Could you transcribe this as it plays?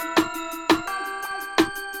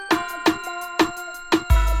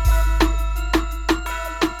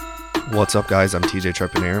What's up, guys? I'm TJ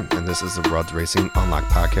Trepanier, and this is the Ruds Racing Unlocked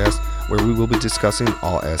podcast, where we will be discussing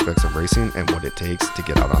all aspects of racing and what it takes to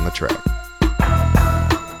get out on the track.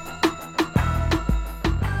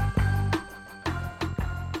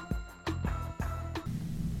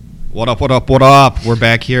 What up, what up, what up? We're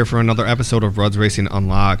back here for another episode of Ruds Racing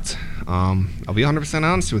Unlocked. I'll be 100%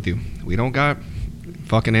 honest with you. We don't got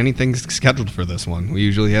fucking anything scheduled for this one. We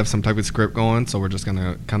usually have some type of script going, so we're just going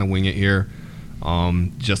to kind of wing it here.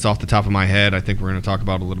 Just off the top of my head, I think we're going to talk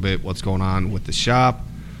about a little bit what's going on with the shop,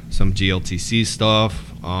 some GLTC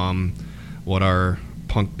stuff, what our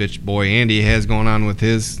punk bitch boy Andy has going on with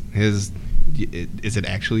his. Is it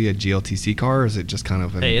actually a GLTC car, or is it just kind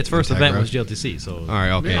of its first event was GLTC, so... All right,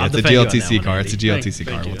 okay, yeah, it's a GLTC car. It's a GLTC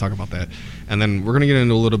car. We'll talk about that. And then we're going to get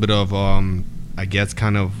into a little bit of, I guess,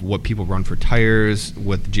 kind of what people run for tires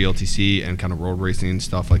with GLTC and kind of road racing,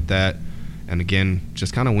 stuff like that. And again,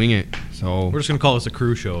 just kind of wing it. So we're just going to call this a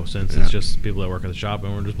crew show since it's just people that work at the shop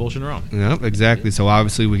and we're just bullshitting around. Yep, exactly. So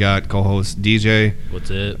obviously we got co-host DJ. What's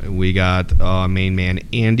it? We got main man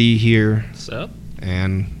Andy here. What's up?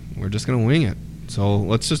 And we're just going to wing it. So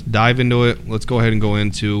let's just dive into it. Let's go ahead and go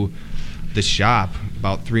into the shop.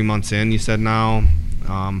 About 3 months in, you said now.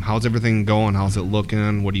 How's everything going? How's it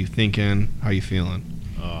looking? What are you thinking? How are you feeling?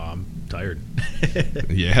 I'm tired.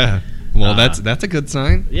 Yeah. Well, that's a good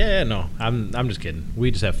sign. Yeah, no. I'm just kidding.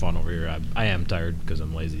 We just have fun over here. I am tired because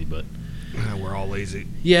I'm lazy, but... We're all lazy.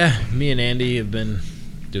 Yeah, me and Andy have been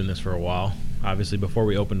doing this for a while. Obviously, before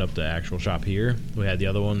we opened up the actual shop here, we had the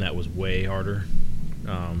other one that was way harder.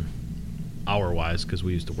 Hour-wise, because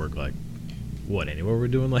we used to work like, Andy? What were we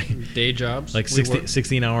doing? Like day jobs? Like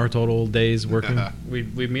 16-hour total days working? We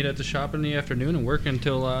meet at the shop in the afternoon and work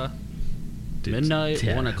until midnight,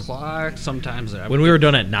 1 o'clock, sometimes. When we were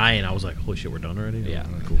done at 9, I was like, holy shit, we're done already? Yeah.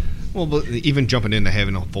 Oh, cool. Well, but even jumping into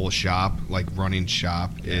having a full shop, like running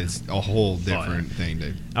shop, is a whole different thing,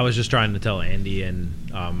 dude. I was just trying to tell Andy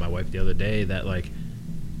and my wife the other day that, like,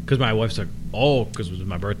 because my wife's like, because it was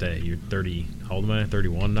my birthday. You're 30. How old am I?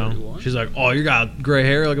 31 now? 31? She's like, you got gray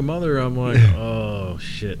hair like a mother. I'm like, oh,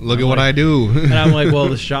 shit. Look at what I do. And I'm like, well,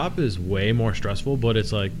 the shop is way more stressful, but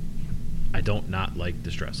it's like, I don't not like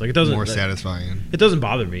the stress. Like, it doesn't... More satisfying. It doesn't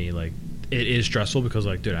bother me. Like, it is stressful because,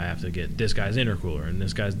 like, dude, I have to get this guy's intercooler and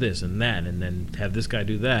this guy's this and that and then have this guy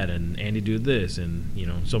do that and Andy do this and, you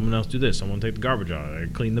know, someone else do this. Someone take the garbage out. I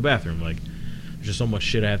clean the bathroom. Like, there's just so much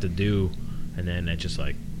shit I have to do. And then it's just,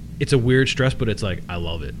 like... It's a weird stress, but it's like I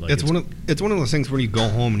love it. Like it's one of those things where you go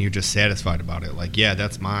home and you're just satisfied about it. Like, yeah,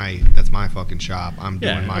 that's my fucking shop. I'm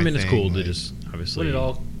doing my thing. It's cool like, to just obviously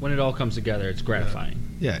when it all comes together, it's gratifying.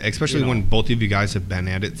 Yeah, especially when both of you guys have been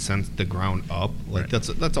at it since the ground up. Like that's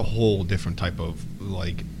a whole different type of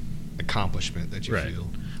like accomplishment that you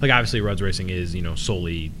feel. Like obviously, Ruds Racing is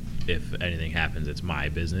solely if anything happens, it's my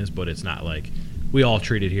business, but it's not like we all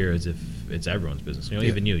treat it here as if it's everyone's business.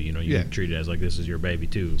 Even you treat it as like this is your baby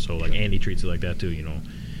too. So like Andy treats it like that too.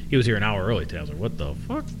 He was here an hour early today. I was like, what the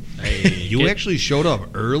fuck? You actually showed up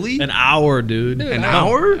early? An hour, dude. An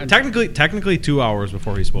hour? Technically 2 hours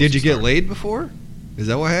before he's supposed to. Did you get laid before? Is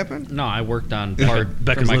that what happened? No, I worked on part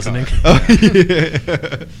Becca's for my listening. car.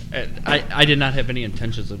 I did not have any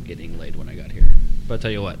intentions of getting laid when I got here. But I'll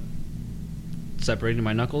tell you what, separating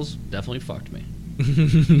my knuckles definitely fucked me.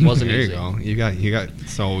 Wasn't there easy. You go. You got.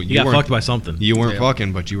 So you got fucked by something. You weren't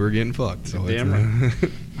fucking, but you were getting fucked. So damn right.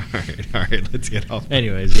 all right. Let's get off.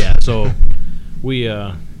 Anyways, yeah. So we,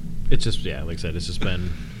 it's just like I said, it's just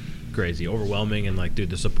been crazy, overwhelming, and like,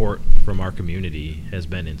 dude, the support from our community has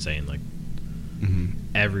been insane. Like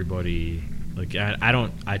everybody, like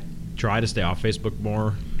I try to stay off Facebook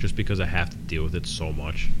more just because I have to deal with it so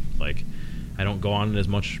much. Like I don't go on it as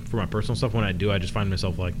much for my personal stuff. When I do, I just find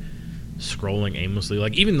myself like scrolling aimlessly,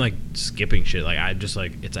 like even like skipping shit. Like I just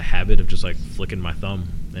like it's a habit of just like flicking my thumb,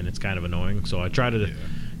 and it's kind of annoying. So I try to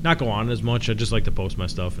not go on as much. I just like to post my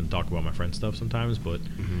stuff and talk about my friend's stuff sometimes. But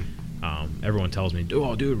everyone tells me,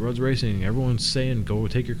 "Oh, dude, Ruds Racing." Everyone's saying, "Go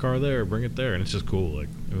take your car there, bring it there," and it's just cool. Like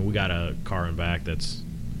we got a car in back that's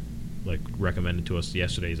like recommended to us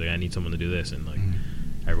yesterday. He's like, "I need someone to do this," and like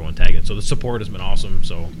everyone tagging. So the support has been awesome.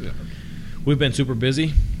 So we've been super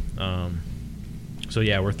busy. So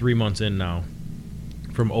yeah, we're 3 months in now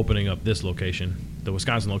from opening up this location. The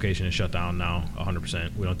Wisconsin location is shut down now,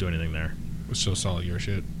 100%. We don't do anything there. So it's all your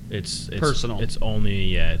shit. It's personal. It's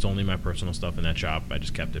only my personal stuff in that shop. I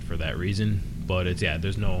just kept it for that reason. But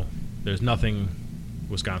there's nothing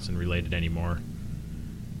Wisconsin related anymore.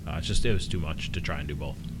 It was too much to try and do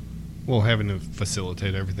both. Well, having to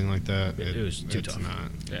facilitate everything like that, it was too tough.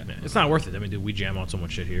 Not, It's not worth it. I mean, dude, we jam out so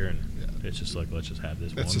much shit here, and It's just like, let's just have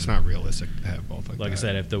this one. It's just not realistic to have both like that. Like I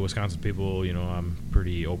said, if the Wisconsin people, I'm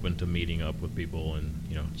pretty open to meeting up with people and,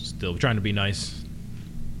 still trying to be nice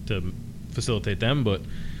to facilitate them. But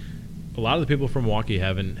a lot of the people from Milwaukee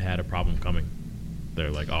haven't had a problem coming.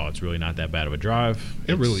 They're like, oh, it's really not that bad of a drive.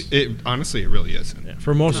 Honestly, it really isn't. Yeah,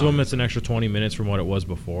 for most of them, it's an extra 20 minutes from what it was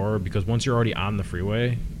before, because once you're already on the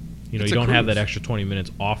freeway, you don't have that extra 20 minutes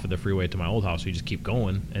off of the freeway to my old house. So you just keep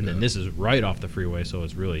going, and then this is right off the freeway, so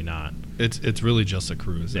it's really not. It's really just a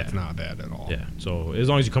cruise. Yeah. It's not bad at all. Yeah. So as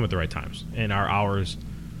long as you come at the right times, and our hours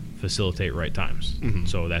facilitate right times. Mm-hmm.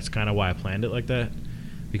 So that's kind of why I planned it like that,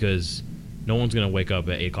 because no one's going to wake up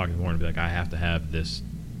at 8 o'clock in the morning and be like, I have to have this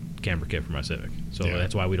camber kit for my Civic. So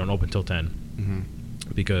that's why we don't open till 10.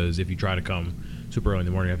 Mm-hmm. Because if you try to come super early in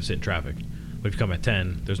the morning, you have to sit in traffic. But if you come at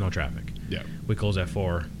 10, there's no traffic. Yeah. We close at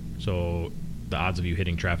 4. So the odds of you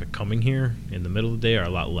hitting traffic coming here in the middle of the day are a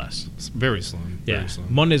lot less. It's very slim. Very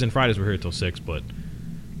slim. Mondays and Fridays we're here till 6, but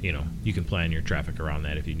you can plan your traffic around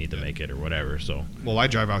that if you need to make it or whatever. So I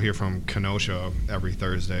drive out here from Kenosha every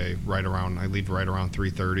Thursday. I leave right around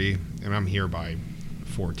 3:30, and I'm here by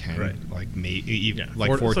 4:10. Right. Like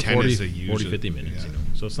 4:10 is a usual 40-50 minutes. Yeah.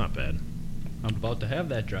 So it's not bad. I'm about to have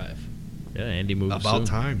that drive. Yeah, Andy moves About soon.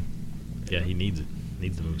 time. Yeah, he needs it.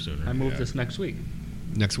 Needs to move sooner. I move this next week.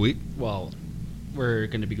 Next week? Well, we're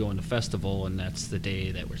going to be going to festival, and that's the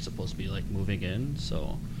day that we're supposed to be moving in.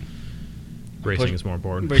 So racing is more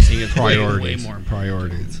important. Racing is priorities. way more important.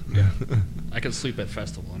 Priorities. Yeah. I can sleep at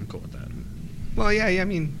festival. I'm cool with that. Well, yeah. I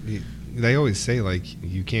mean, they always say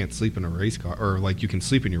you can't sleep in a race car, or you can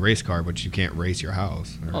sleep in your race car, but you can't race your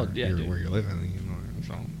house. Or where you're living.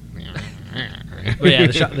 So. But yeah,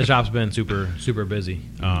 the shop's been super super busy.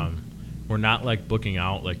 We're not booking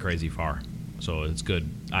out crazy far, so it's good.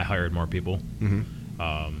 I hired more people.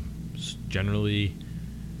 Mm-hmm. Generally,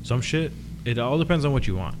 some shit. It all depends on what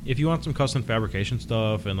you want. If you want some custom fabrication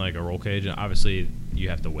stuff and a roll cage, obviously you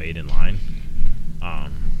have to wait in line.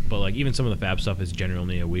 But even some of the fab stuff is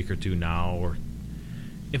generally a week or two now. Or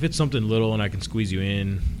if it's something little and I can squeeze you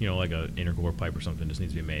in, like a intercooler pipe or something just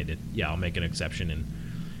needs to be made. I'll make an exception and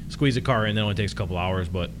squeeze a car in. That only takes a couple hours.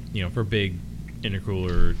 But for big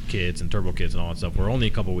intercooler kits and turbo kits and all that stuff, we're only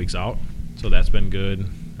a couple weeks out, so that's been good.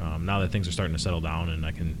 Now that things are starting to settle down and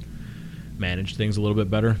I can manage things a little bit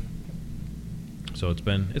better, so it's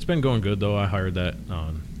been going good though. I hired that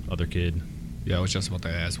other kid. Yeah, I was just about to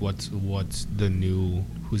ask, who's the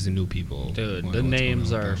new people? Dude, the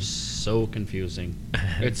names are so confusing.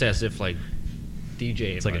 It's as if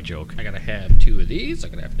DJ. It's like a joke. I gotta have 2 of these. I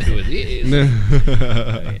gotta have 2 of these.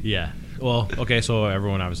 Right. Yeah. Well, okay, so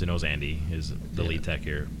everyone obviously knows Andy is the lead tech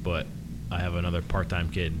here, but I have another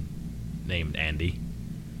part-time kid named Andy.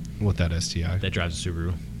 With that STI? That drives a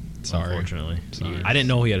Subaru. Sorry. Unfortunately. Sorry. I didn't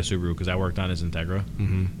know he had a Subaru because I worked on his Integra.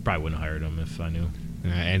 Mm-hmm. Probably wouldn't have hired him if I knew.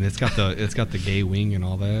 And it's got the gay wing and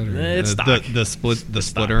all that. Or It's the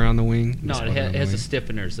splitter on the wing. No, it has the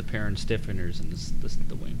stiffeners, the parent stiffeners, and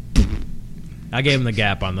the wing. I gave him the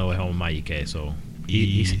gap on the way home with my EK, so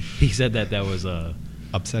he said that was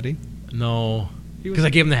upsetting. No, because I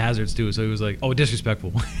gave him the hazards too, so he was like, "Oh,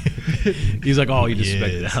 disrespectful." He's like, "Oh, you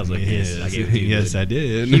disrespected." I was like, "Yes, I gave it to you." Yes, I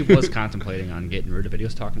did. He was contemplating on getting rid of it. He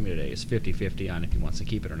was talking to me today. It's 50-50 on if he wants to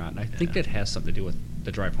keep it or not, and I think that has something to do with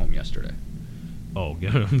the drive home yesterday. Oh,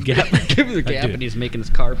 give him the gap. Give him the gap, and he's making his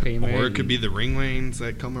car payment. Or it could be the ring lanes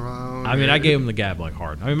that come around. I mean, I gave him the gap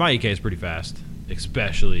hard. I mean, my EK is pretty fast,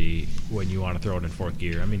 especially when you want to throw it in 4th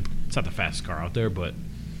gear. I mean, it's not the fastest car out there, but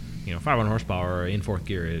 500 horsepower in 4th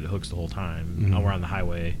gear, it hooks the whole time. Mm-hmm. Now we're on the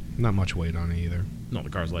highway. Not much weight on it either. No, the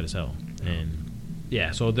car's light as hell. And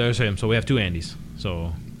yeah, so there's him. So we have 2 Andys.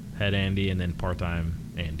 So head Andy and then part-time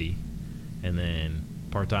Andy. And then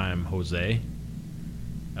part-time Jose,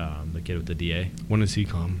 the kid with the DA. When does he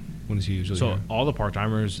come? When does he usually So here? all the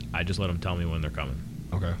part-timers, I just let them tell me when they're coming.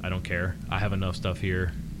 Okay. I don't care. I have enough stuff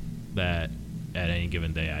here that at any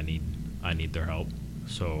given day I need their help.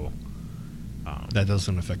 So that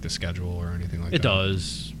doesn't affect the schedule or anything like that? it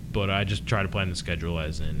does, but I just try to plan the schedule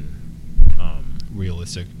as in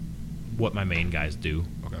realistic. what my main guys do.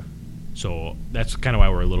 Okay. So that's kind of why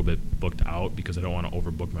we're a little bit booked out, because I don't want to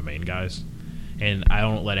overbook my main guys. And I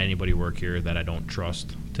don't let anybody work here that I don't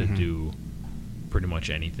trust to do pretty much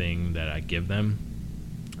anything that I give them.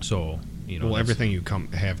 So, well, everything you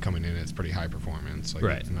have coming in is pretty high performance. Like,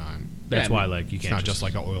 right. It's not. That's why, you can't. It's not just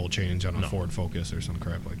like an oil change on a Ford Focus or some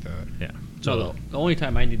crap like that. Yeah. So the only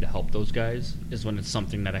time I need to help those guys is when it's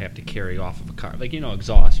something that I have to carry off of a car, like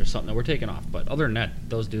exhaust or something that we're taking off. But other than that,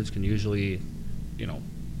 those dudes can usually,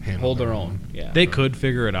 hold their own. Yeah. They could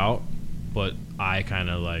figure it out, but I kind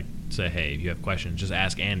of say, hey, if you have questions, just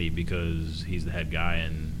ask Andy because he's the head guy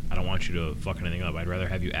and I don't want you to fuck anything up. I'd rather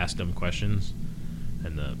have you ask them questions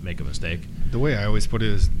and make a mistake. The way I always put it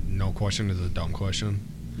is, no question is a dumb question.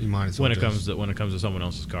 You might as well When it comes to someone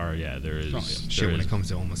else's car, yeah, there is shit when it comes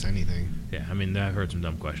to almost anything. Yeah, I mean, I've heard some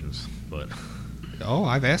dumb questions, but Oh,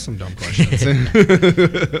 I've asked some dumb questions.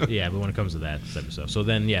 yeah, but when it comes to that type of stuff. So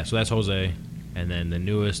then, yeah, so that's Jose, and then the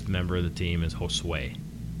newest member of the team is Josue.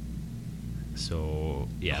 So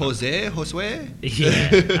yeah, Josue.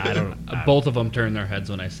 Yeah, I don't. Both of them turn their heads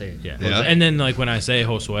when I say it. Yeah. Yeah. And then like when I say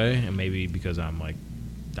Josue, and maybe because I'm like,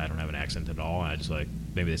 I don't have an accent at all. I just like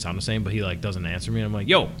maybe they sound the same, but he like doesn't answer me. And I'm like,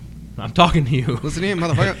 yo, I'm talking to you. Listen to him,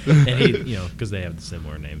 motherfucker. And he, because they have the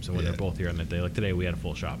similar names, and when Yeah. they're both here on that day, like today we had a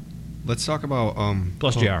full shop. Let's talk about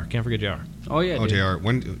Plus JR, can't forget JR. Oh yeah, dude. JR.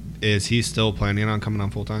 When is he still planning on coming on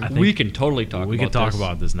full time? I think We can totally talk. we about can talk this.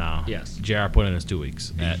 about this now. Yes. JR put in his 2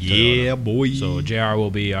 weeks. At Yeah, Toyota. boy. So JR will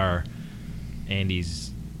be our Andy's.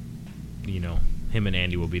 Him and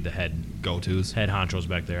Andy will be the head Go-tos. honchos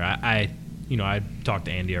back there. I talked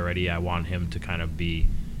to Andy already. I want him to kind of be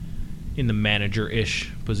in the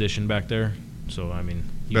manager-ish position back there. So I mean,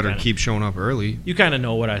 Better keep showing up early. You kind of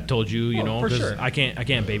know what I told you, Oh, for 'cause sure. I can't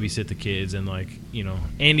babysit the kids, and like,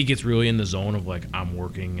 Andy gets really in the zone of like, I'm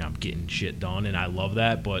working, I'm getting shit done, and I love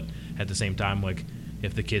that. But at the same time, like,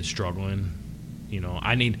 if the kid's struggling,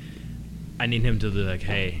 I need him to be like,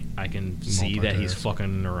 hey, I can see that he's Multitask.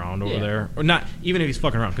 fucking around over Yeah. there, or not even if he's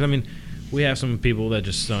fucking around. Because I mean, we have some people that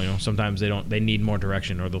just sometimes they need more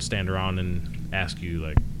direction, or they'll stand around and ask you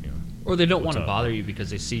like, Or they don't What's want to up? bother you because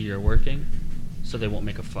they see you're working, so they won't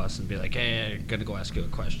make a fuss and be like, "Hey, I'm gonna go ask you a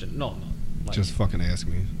question." No. Like, Just fucking ask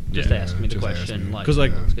me. just Yeah, ask me the just ask question. me. Like, 'Cause,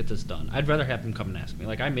 like- let's get this done. I'd rather have him come and ask me.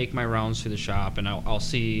 Like, I make my rounds through the shop, and I'll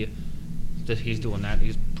see that he's doing that.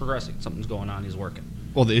 He's progressing. Something's going on. He's working.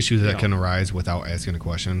 Well, the issues that know. can arise without asking a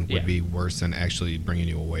question would Yeah. be worse than actually bringing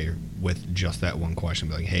you away with just that one question.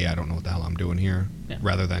 Be like, hey, I don't know what the hell I'm doing here, Yeah.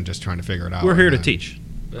 rather than just trying to figure it out. we're here and to then- teach.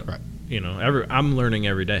 Right. I'm learning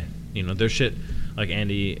every day. There's shit like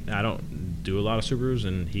Andy. I don't do a lot of Subarus,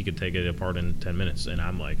 and he could take it apart in 10 minutes. And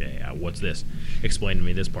I'm like, hey, what's this? Explain to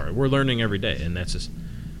me this part. We're learning every day, and that's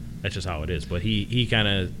just how it is. But he kind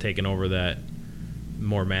of taken over that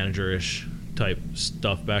more manager-ish type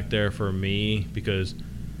stuff back there for me because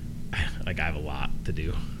like I have a lot to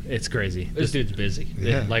do. It's crazy. This dude's busy.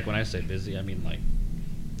 Yeah. Like when I say busy, I mean like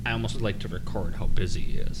I almost would like to record how busy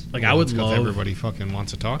he is. Like Well, I would it's 'cause love everybody fucking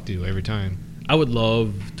wants to talk to you every time. I would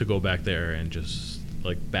love to go back there and just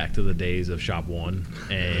like back to the days of Shop 1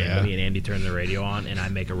 and Yeah. me and Andy turn the radio on and I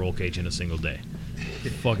make a roll cage in a single day.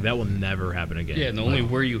 Fuck, that will never happen again. Yeah, and the only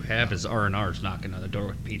where you have is R&R's knocking on the door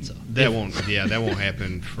with pizza. That won't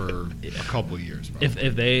happen for a couple of years.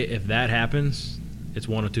 Probably. If that happens, it's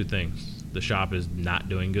one of two things. The shop is not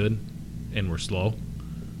doing good and we're slow,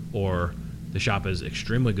 or the shop is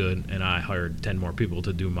extremely good and I hired 10 more people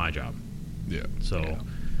to do my job. yeah. So, Yeah.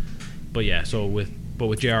 but yeah,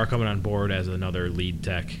 with JR coming on board as another lead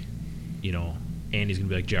tech, Andy's gonna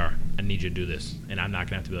be like, JR, I need you to do this, and I'm not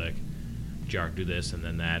gonna have to be like, JR, do this, and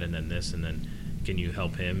then that, and then this, and then can you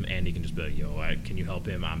help him? Andy can just be like, yo, can you help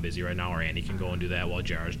him? I'm busy right now, or Andy can go and do that while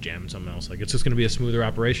JR's jamming something else. Like, it's just gonna be a smoother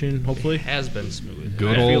operation, hopefully. It has been smooth.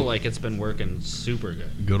 Good I feel old- like it's been working super good.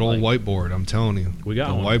 Good old Like, whiteboard, I'm telling you. We got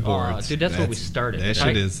the one. whiteboards. Dude, that's what we started. That Right?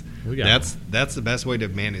 shit is. We got That's the best way to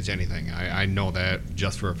manage anything. I know that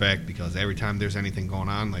just for a fact because every time there's anything going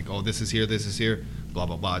on, like, oh, this is here, blah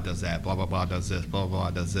blah blah does that, blah blah blah does this, blah blah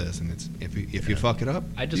blah does this, and it's if you fuck it up,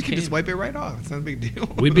 I just you can just came- wipe it right off. It's not a big deal.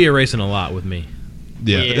 We'd be erasing a lot with me.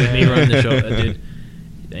 Yeah. Me running the show, dude.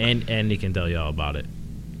 And Andy can tell you all about it.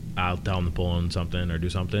 I'll tell him to pull in something or do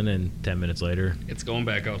something, and 10 minutes later, It's going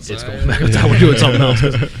back outside. it's going back. We're doing something else.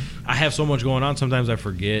 'Cause I have so much going on. Sometimes I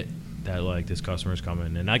forget that like this customer's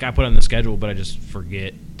coming, and like I put on the schedule, but I just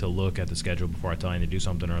forget to look at the schedule before I tell him to do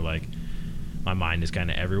something, or like my mind is kind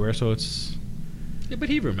of everywhere. So it's Yeah, but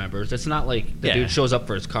he remembers. It's not like the Yeah. dude shows up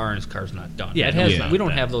for his car and his car's not done. Yeah, It has, yeah. we don't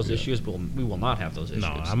that. have those issues, but we will not have those issues.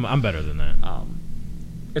 no, I'm better than that.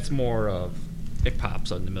 It's more of it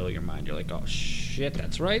pops in the middle of your mind. You're like, oh shit,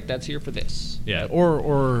 that's right. That's here for this. Yeah,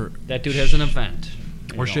 or That dude has an event.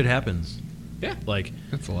 or you shit know. happens. Yeah. Like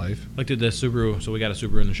That's life. did this Subaru. So we got a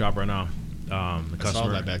Subaru in the shop right now. The I saw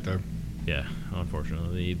customer. that back there. Yeah,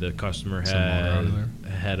 unfortunately, the customer Some water out of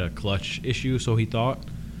had a clutch issue, so he thought.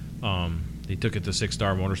 He took it to 6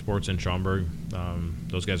 Star Motorsports in Schaumburg.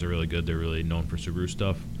 Those guys are really good. They're really known for Subaru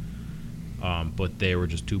stuff. But they were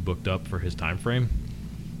just too booked up for his time frame.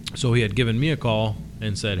 So he had given me a call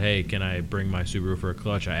and said, hey, can I bring my Subaru for a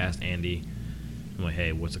clutch? I asked Andy. I'm like,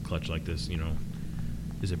 hey, what's a clutch like this?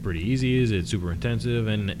 Is it pretty easy? Is it super intensive?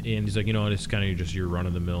 And he's like, it's kind of just your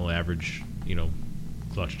run-of-the-mill average,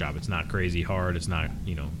 clutch job. It's not crazy hard. It's not,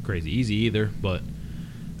 crazy easy either. But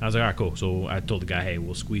I was like, all right, cool. So I told the guy, hey,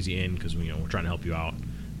 we'll squeeze you in because, we're trying to help you out.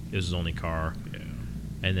 It was his only car. Yeah.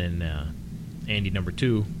 And then Andy, number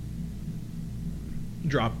 2,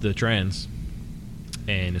 dropped the trans.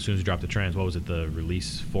 And as soon as he dropped the trans, what was it, the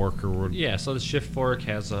release fork or what? Yeah, so the shift fork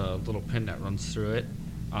has a little pin that runs through it.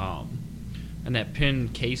 And that pin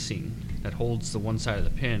casing that holds the one side of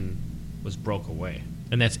the pin was broke away.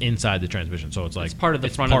 And that's inside the transmission. So it's like It's part of the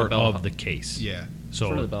front part of the bell of the case. Yeah. So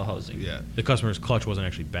front of the bell housing. Yeah. the customer's clutch wasn't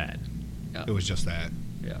actually bad. Yeah. It was just that.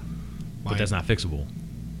 Yeah. But that's not fixable.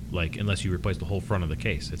 Like, unless you replace the whole front of the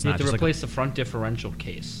case. It's You not have to just replace the front differential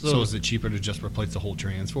case. So is it cheaper to just replace the whole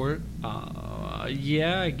trans for it?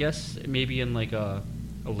 Yeah, I guess maybe in like a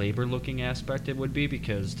labor-looking aspect it would be,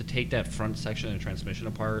 because to take that front section of the transmission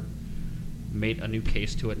apart, make a new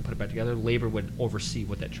case to it, and put it back together, labor would oversee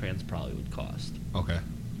what that trans probably would cost. Okay.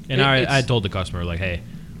 And I told the customer, like, hey,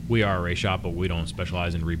 we are a race shop, but we don't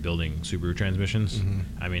specialize in rebuilding Subaru transmissions.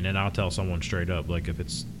 Mm-hmm. I mean, and I'll tell someone straight up, like, if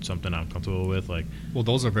it's something I'm comfortable with, like, Well,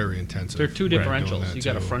 those are very intensive. There are two Doing differentials. that You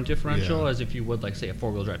got a too. front differential, Yeah. as if you would, like, say, a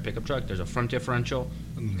four-wheel drive pickup truck. There's a front differential.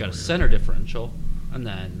 And You got a rear. center differential, and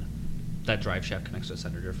then that drive shaft connects to the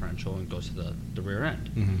center differential and goes to the rear end.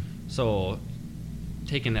 Mhm. So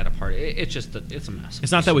taking that apart, it's just it's a mess.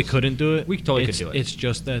 it's not that we couldn't do it. We totally it's, could do it. It's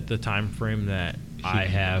just that the time frame that I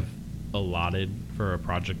have allotted for a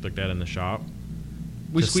project like that in the shop,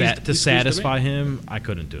 We to squeezed them in. satisfy him, I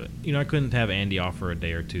couldn't do it. I couldn't have Andy offer a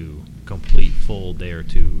day or two, complete full day or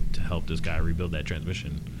two, to help this guy rebuild that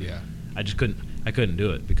transmission. Yeah. I just couldn't. I couldn't do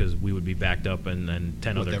it because we would be backed up and then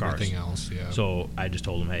 10 With other cars. everything else, yeah. So I just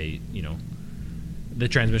told him, hey, the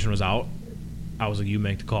transmission was out. I was like, you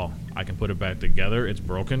make the call. I can put it back together. It's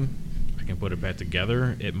broken. I can put it back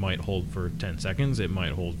together. It might hold for 10 seconds. It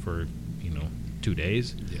might hold for 2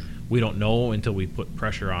 days. Yeah. We don't know until we put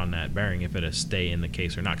pressure on that bearing if it'll stay in the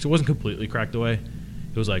case or not. Because it wasn't completely cracked away.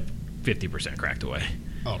 It was like 50% cracked away.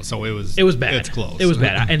 Oh, so it was. It was bad. It's close. It was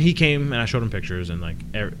bad. And he came and I showed him pictures and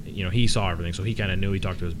he saw everything, so he kind of knew. He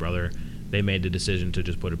talked to his brother. They made the decision to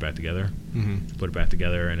just put it back together. Mhm. Put it back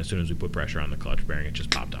together, and as soon as we put pressure on the clutch bearing, it just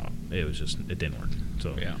popped out. It didn't work.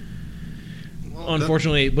 So Yeah. Well,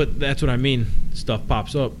 unfortunately, but that's what I mean. Stuff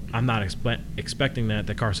pops up. I'm not expecting that.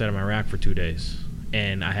 The car sat in my rack for 2 days,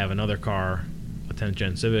 and I have another car, a 10th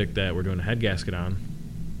gen Civic that we're doing a head gasket on.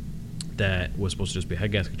 That was supposed to just be a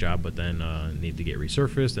head gasket job, but then needed to get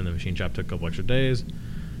resurfaced, and the machine shop took a couple extra days.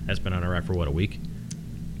 That's been on a rack for a week.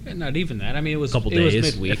 And not even that. I mean, it was Couple it days.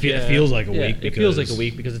 was midweek. It feels like a week It feels like a because-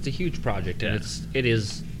 week because it's a huge project and Yeah. it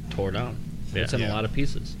is tore down. Yeah. It's in Yeah. a lot of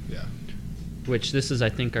pieces. Yeah. Which this is, I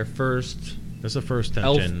think, our first That's the first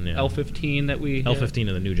 10th gen. Yeah. L15 that we L15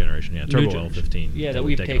 of the new generation, yeah, turbo generation. L15. Yeah, that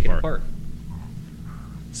we've we've taken apart.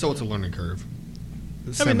 So it's a learning curve. I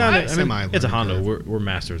mean, Semi-learning it's a Honda. curve. We're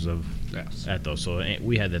masters of Yes. at those, so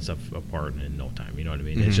we had that stuff apart in no time. You know what I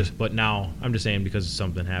mean? Mhm. It's just, but now I'm just saying because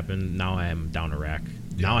something happened. Now I am down a rack.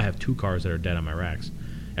 Now I have 2 cars that are dead on my racks.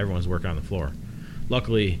 Everyone's working on the floor.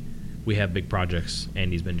 Luckily, we have big projects.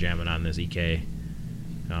 Andy's been jamming on this EK.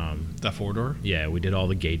 That 4-door. Yeah, we did all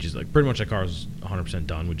the gauges. Like pretty much that car's 100%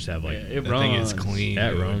 done. We just have like Yeah, it That thing is runs. clean.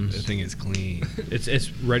 That dude. runs. That thing is clean.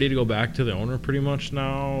 it's ready to go back to the owner pretty much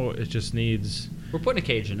now. It just needs. We're putting a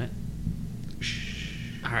cage in it.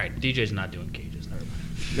 All right, DJ's not doing cages. Never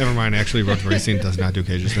mind. Never mind. Actually, Road Racing does not do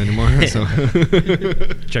cages anymore. So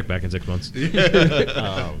Check back in 6 months.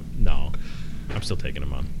 No, I'm still taking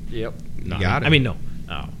them on. Yep. No, got it. I mean, no.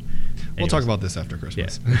 Oh. we'll talk Anyways. about this after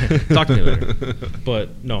Christmas. Yeah. Talk to me later.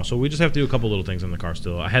 But no, so we just have to do a couple little things in the car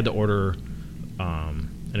still. I had to order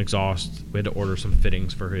an exhaust. We had to order some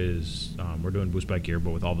fittings for his. We're doing boost back gear,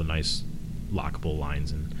 but with all the nice lockable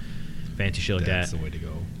lines and fancy shit like That's that. the way to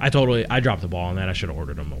go. I dropped the ball on that. I should have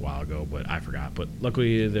ordered them a while ago, but I forgot. But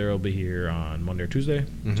luckily, they'll be here on Monday or Tuesday.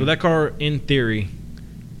 Mhm. So that car, in theory,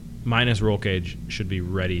 minus roll cage, should be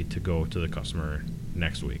ready to go to the customer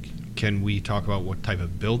next week. Can we talk about what type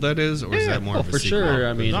of build that is, or is Yeah, that more oh, of a for secret? sure.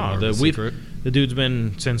 I Is mean- it No, more of the a secret? dude's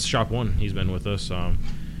been since shop 1. He's been with us.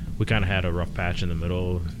 We kind of had a rough patch in the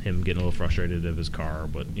middle. Him getting a little frustrated of his car,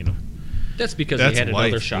 but That's because That's he had it at life,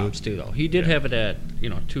 other dude. shops too, though. He did Yeah. have it at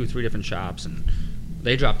 2 or 3 different shops, and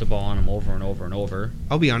they dropped the ball on him over and over and over.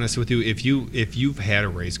 I'll be honest with you. If you've had a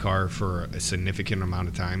race car for a significant amount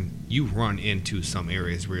of time, you run into some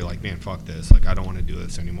areas where you're like, man, fuck this. Like, I don't want to do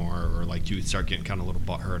this anymore, or like you start getting kind of a little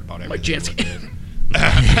butthurt about everything. Like Jansen. with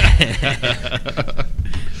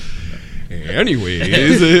it.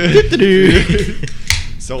 Anyways,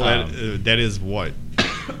 so that is what?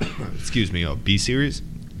 Excuse me, a B series.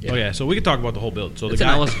 Oh yeah, so we could talk about the whole build. So It's the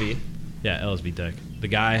an guy, LSV. yeah, LSV tech. The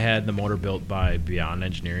guy had the motor built by Beyond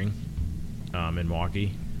Engineering in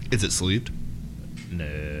Milwaukee. Is it sleeved?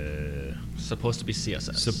 No. Supposed to be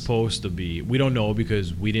CSS. Supposed to be. We don't know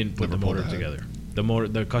because we didn't put Never the pulled motor ahead. together.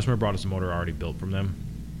 The customer brought us a motor already built from them.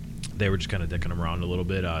 They were just kind of dicking him around a little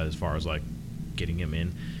bit as far as like getting him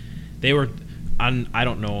in. They were. I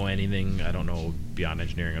don't know anything. I don't know Beyond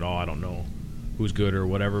Engineering at all. I don't know who's good or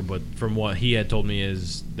whatever. But from what he had told me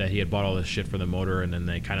is that he had bought all this shit for the motor, and then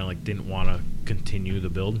they kind of like didn't want to continue the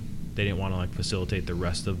build. They didn't want to like facilitate the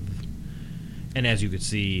rest of. And as you could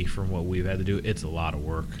see from what we've had to do, it's a lot of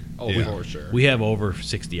work. Oh, Yeah. for sure. We have over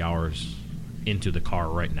 60 hours into the car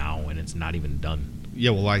right now, and it's not even done.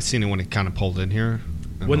 Yeah, well, I seen it when it kind of pulled in here.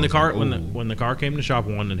 and When I the was car like, "Ooh." when the car came to shop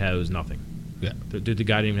one, it was nothing. Yeah. The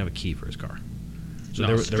guy didn't even have a key for his car. So No,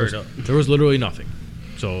 there straight up. was literally nothing.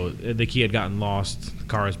 So the key had gotten lost. The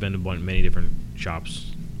car has been to many different shops,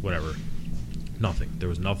 whatever. Nothing. There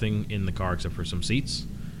was nothing in the car except for some seats,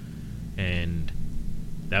 and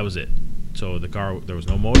that was it. So the car, there was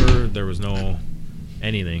no motor, there was no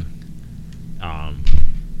anything.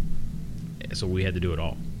 So we had to do it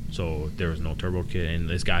all. So there was no turbo kit, and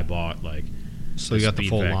this guy bought like. So you got the Speed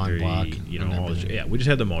full Factory, line block. you know, and all this, everything. yeah. We just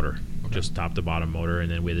had the motor, Okay. just top to bottom motor,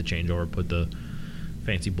 and then we had to change over, put the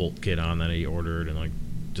fancy bolt kit on that he ordered, and like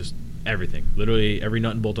just everything. Literally every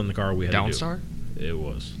nut and bolt on the car we had Downstar? to do. It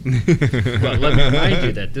was. Well, let me remind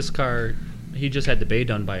you that this car, he just had the bay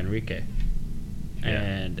done by Enrique. Yeah.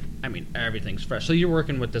 And, I mean, everything's fresh. So you're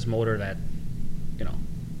working with this motor that, you know,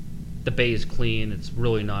 the bay is clean. It's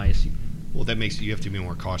really nice. Well, that makes you have to be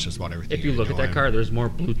more cautious about everything. If you you're look at that doing. car, there's more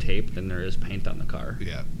blue tape than there is paint on the car.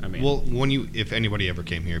 Yeah. I mean, well, if anybody ever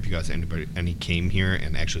came here, if you guys any came here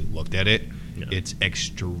and actually looked at it, Yeah. it's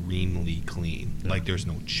extremely clean. Yeah. Like there's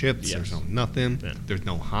no chips, Yes. there's no nothing, Yeah. there's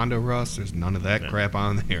no Honda rust, there's none of that Yeah. crap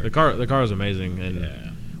on there. The car is amazing, and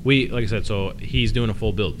we, like I said, so he's doing a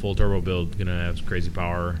full build, full turbo build, gonna have crazy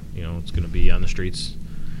power. You know, it's gonna be on the streets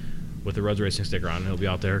with the Ruds Racing sticker on. He'll be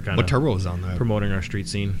out there kind What of turbo is on that? promoting our street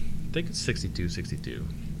scene. I think it's 62.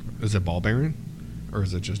 Is it ball bearing, or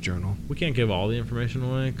is it just journal? We can't give all the information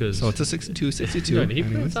away because So it's a 62. No, he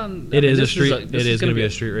anyways. puts on. it is a this street. this it is going to be a a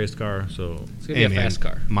street race car. So It's gonna be a man, fast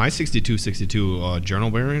car. My 62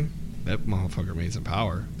 journal bearing, that motherfucker made some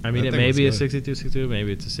power. I mean, That it thing may was be a good. 62,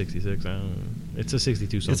 maybe it's a 66. I don't know. It's a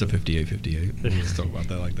 62 something. It's a 58. Let's talk about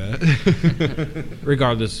that like that.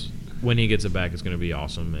 Regardless, when he gets it back, it's going to be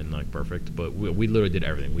awesome and like perfect. But we literally did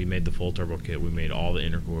everything. We made the full turbo kit. We made all the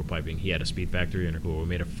intercooler piping. He had a Speed Factory intercooler. We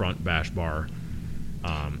made a front bash bar.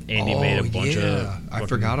 Andy made a bunch of. I fucking-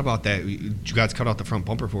 forgot about that. You guys cut out the front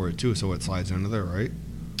bumper for it too, so it slides under there, right?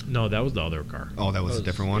 No, that was the other car. Oh, that was a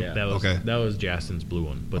different one. yeah. That was okay. that was Justin's blue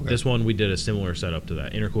one. But Okay. this one we did a similar setup to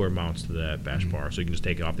that. Intercooler mounts to that bash Mm-hmm. bar, so you can just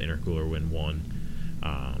take it off the intercooler when one.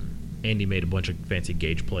 Andy made a bunch of fancy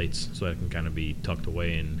gauge plates so that it can kind of be tucked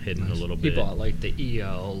away and hidden Nice. a little He bit. bought like the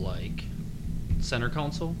EL like center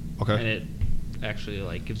console. Okay. And it actually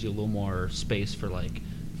like gives you a little more space for like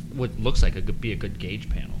what looks like be a good gauge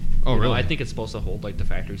panel. Oh, You know, really? I think it's supposed to hold like the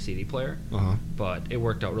factory CD player, Uh huh. but it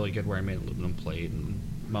worked out really good where I made an aluminum plate and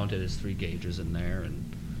mounted his 3 gauges in there, and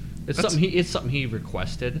it's That's- something he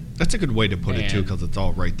requested. That's a good way to put it too, And- because it's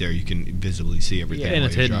all right there. You can visibly see everything. Yeah, and while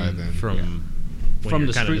it's you're hidden driving. from Yeah. when From you're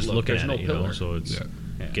the kind of street just look, looking there's at no it, you know, pillar. so it's Yeah.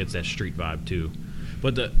 Yeah. gets that street vibe too.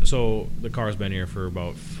 But the car's been here for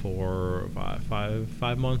about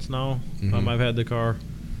 5 months now. Mhm. I've had the car.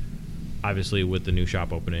 Obviously, with the new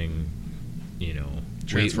shop opening, you know,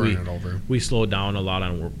 Transferring it over. We slowed down a lot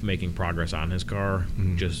on making progress on his car,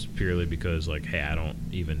 Mhm. just purely because, like, hey, I don't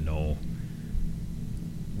even know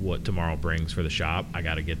what tomorrow brings for the shop. I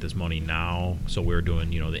got to get this money now. So we were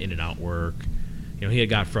doing, you know, the in and out work. You know, he had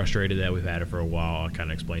got frustrated that we've had it for a while. I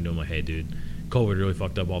kind of explained to him, like, hey, dude, COVID really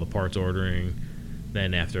fucked up all the parts ordering.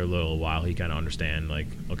 Then after a little while, he kind of understand, like,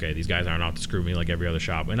 okay, these guys aren't out to screw me like every other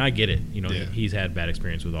shop. And I get it. You know, Yeah. he's had bad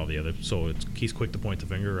experience with all the others. So he's quick to point the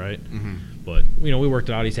finger, right? Mm-hmm. But, you know, we worked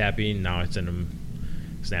it out. He's happy. Now I send him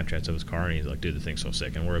Snapchats of his car, and he's like, dude, the thing's so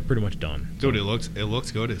sick. And we're pretty much done. Dude, it looks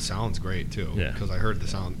good. It sounds great too. Yeah. Because I heard the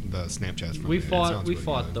Snapchats from We it. It fought sounds we really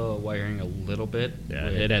fought good. the wiring a little bit. Yeah,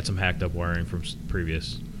 with- it had some hacked up wiring from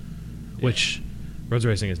previous, which Roads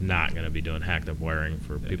Racing is not going to be doing hacked up wiring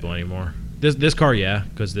for people anymore. This car, yeah,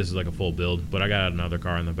 because this is like a full build. But I got another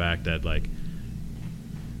car in the back that, like,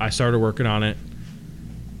 I started working on it.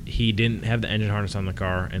 He didn't have the engine harness on the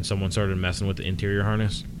car, and someone started messing with the interior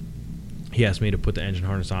harness. He asked me to put the engine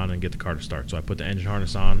harness on and get the car to start. So I put the engine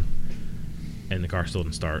harness on, and the car still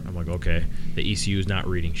didn't start. I'm like, okay, the ECU is not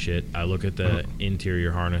reading shit. I look at the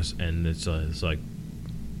interior harness, and it's like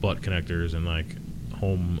butt connectors and like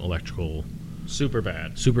home electrical Super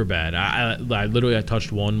bad. I literally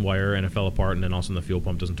touched one wire and it fell apart, and then all of a sudden the fuel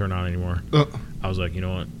pump doesn't turn on anymore. I was like, you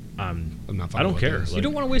know what? I'm not. I don't care. This. Like, you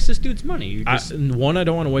don't want to waste this dude's money. You just, one, I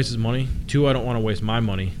don't want to waste his money. Two, I don't want to waste my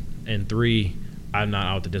money. And three, I'm not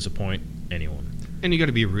out to disappoint anyone. And you got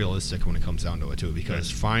to be realistic when it comes down to it too,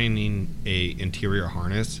 because finding a interior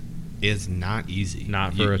harness is not easy.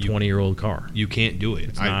 Not for a 20-year-old car. You can't do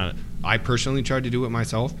it. I personally tried to do it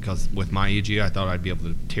myself because with my EG, I thought I'd be able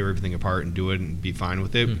to tear everything apart and do it and be fine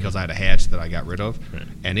with it because I had a hatch that I got rid of. Right.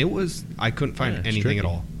 And I couldn't find anything tricky. At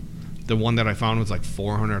all. The one that I found was like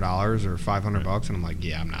 $400 or $500, and I'm like,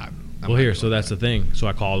 yeah, I'm not. So that's the thing. So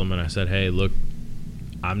I called them and I said, hey, look,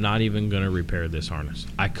 I'm not even going to repair this harness.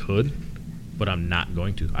 I could, but I'm not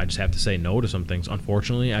going to. I just have to say no to some things.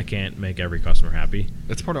 Unfortunately, I can't make every customer happy.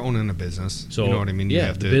 It's part of owning a business. So, you know what I mean? You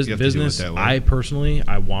have to business, do it that way.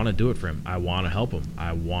 I want to do it for him. I want to help him.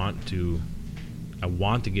 I want to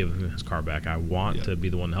give him his car back. I want to be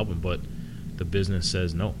the one to help him. But the business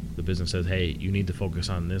says no. The business says, hey, you need to focus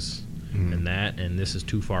on this and that, and this is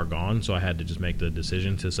too far gone. So I had to just make the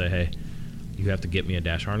decision to say, hey, you have to get me a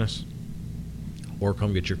dash harness or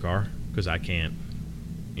come get your car, because I can't.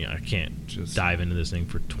 I can't just dive into this thing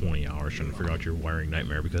for 20 hours trying to figure out your wiring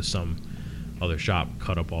nightmare because some other shop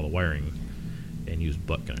cut up all the wiring and used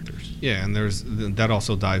butt connectors. Yeah, and that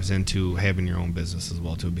also dives into having your own business as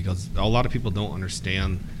well too, because a lot of people don't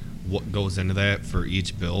understand what goes into that for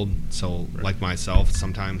each build. So like myself,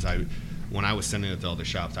 sometimes when I was sending it to other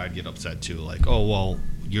shops, I'd get upset too, like, oh well,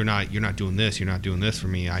 you're not doing this for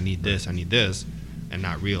me. I need this, and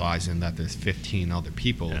not realizing that there's 15 other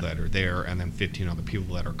people that are there, and then 15 other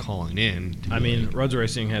people that are calling in. I mean, Ruds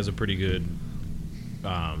Racing has a pretty good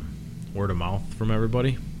word of mouth from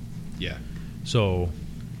everybody. Yeah. So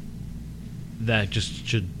that just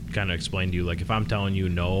should kind of explain to you, like, if I'm telling you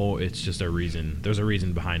no, it's just a reason. There's a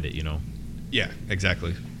reason behind it, Yeah,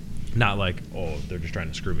 exactly. Not like, oh, they're just trying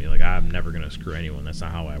to screw me. Like, I'm never going to screw anyone. That's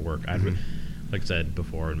not how I work. Like I said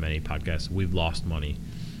before in many podcasts, we've lost money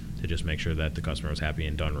to just make sure that the customer was happy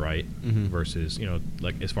and done right versus,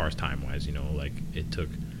 like as far as time-wise, like it took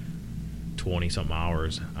 20-something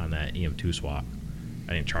hours on that EM2 swap.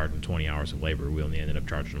 I didn't charge him 20 hours of labor. We only ended up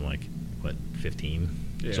charging him, 15?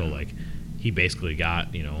 Yeah. So, he basically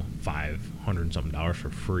got, $500-something for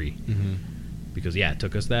free. Because, it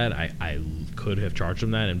took us that. I could have charged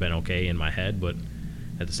him that and been okay in my head, but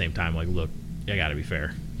at the same time, look, I got to be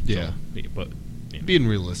fair. Yeah. So, but being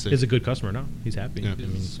realistic. He's a good customer now. He's happy. Yeah.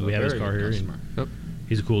 We have his car here. Yep.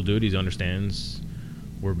 He's a cool dude. He understands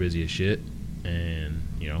we're busy as shit. And,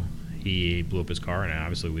 he blew up his car, and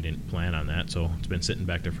obviously we didn't plan on that. So it's been sitting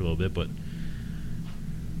back there for a little bit. But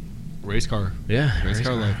race car. Yeah. Race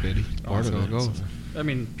car life, baby. Part of it goes. I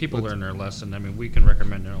mean, people learn their lesson. I mean, we can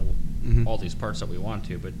recommend all these parts that we want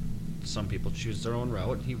to, but some people choose their own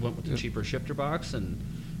route. He went with the cheaper shifter box, and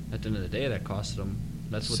at the end of the day, that costed him.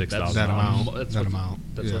 That's what $6,000. That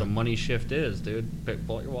amount. That's what a money shift is, dude.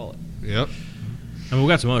 Pull out your wallet. Yep. And we've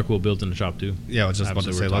got some other cool builds in the shop too. Yeah, I was just about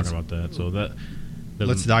to say. We're talking about that. So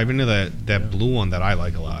let's dive into that blue one that I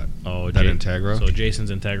like a lot. Oh, that Integra. So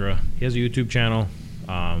Jason's Integra. He has a YouTube channel.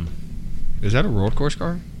 Is that a road course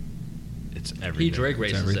car? It's everything. He drag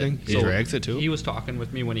races everything. He drags it too. He was talking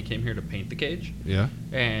with me when he came here to paint the cage. Yeah.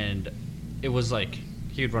 And it was like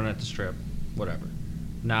he would run at the strip, whatever.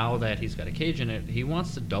 Now that he's got a cage in it, he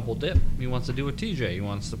wants to double dip. He wants to do a TJ. He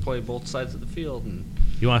wants to play both sides of the field, and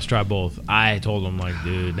he wants to try both. I told him,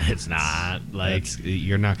 dude, it's not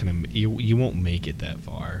you're not gonna you won't make it that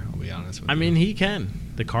far. I'll be honest with you. I mean, he can.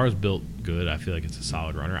 The car's built good. I feel like it's a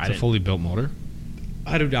solid runner. It's a fully built motor.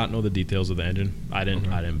 I do not know the details of the engine. I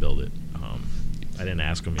didn't build it. I didn't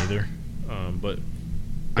ask him either. But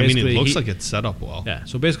I mean, it looks like it's set up well. Yeah.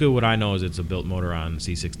 So basically, what I know is it's a built motor on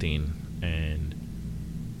C16, and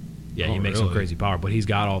he makes some crazy power. But he's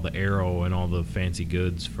got all the aero and all the fancy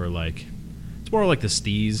goods for it's more like the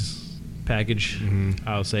Steez package,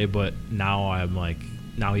 I'll say. But now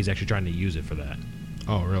now he's actually trying to use it for that.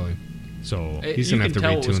 Oh, really? So he's gonna have to retune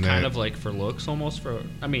that. It was kind of for looks almost.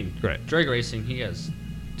 Right. Drag racing, he has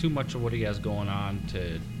too much of what he has going on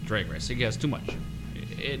to drag racing. He has too much.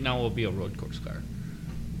 It now will be a road course car.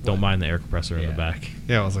 Don't mind the air compressor in the back.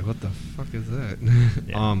 Yeah, I was like, what the fuck is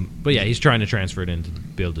that? But he's trying to transfer it in to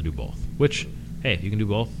be able to do both. Which, hey, if you can do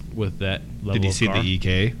both with that level Did you of see car, the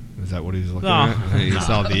EK? Is that what he was looking at? He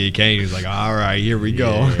saw the EK and he was like, all right, here we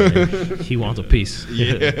go. He wants a piece.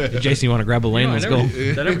 Yeah. Jason, you want to grab a lane? Let's go.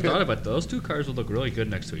 I never thought about those two cars would look really good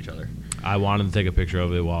next to each other. I wanted to take a picture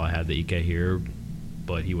of it while I had the EK here,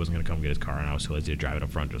 but he wasn't going to come get his car, and I was too lazy to drive it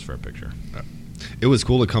up front just for a picture. It was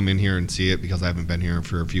cool to come in here and see it because I haven't been here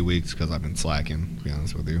for a few weeks because I've been slacking, to be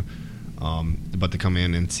honest with you. But to come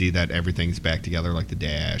in and see that everything's back together, like the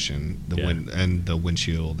dash and the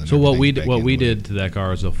windshield. And so what we did did to that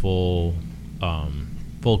car is a full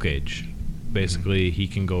cage. Basically, he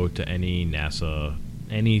can go to any NASA,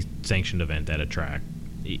 any sanctioned event at a track,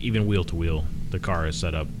 even wheel to wheel. The car is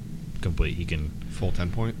set up complete. He can full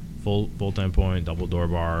 10-point, full 10-point, double door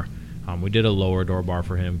bar. We did a lower door bar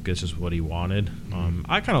for him because it's just what he wanted.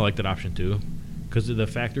 I kind of like that option too, because the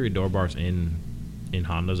factory door bars in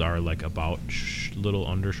Hondas are like about little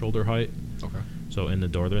under shoulder height. Okay. So in the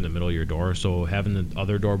door, they're in the middle of your door. So having the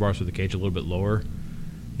other door bars with the cage a little bit lower,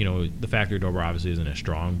 the factory door bar obviously isn't as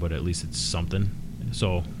strong, but at least it's something.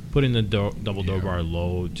 So putting the double door bar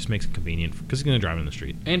low just makes it convenient because he's going to drive in the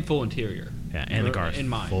street. And full interior. Yeah, and the car's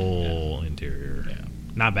full interior. Yeah.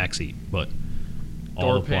 Not back seat, but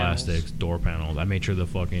all Door the plastics, door panels. I made sure the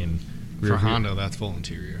fucking for Honda, that's full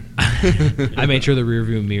interior. I made sure the rear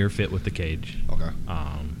view mirror fit with the cage. Okay.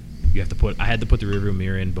 I had to put the rear view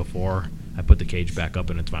mirror in before I put the cage back up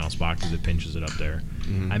in its final spot because it pinches it up there.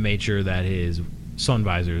 I made sure that his sun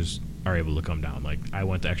visors are able to come down. Like, I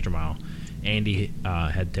went the extra mile. Andy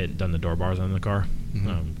had done the door bars on the car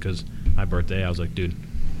because my birthday, I was like, dude,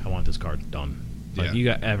 I want this car done. Like,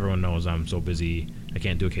 everyone knows I'm so busy, I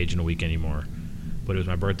can't do a cage in a week anymore. But it was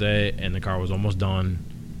my birthday, and the car was almost done,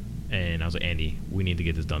 and I was like, Andy, we need to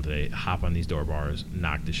get this done today. Hop on these door bars,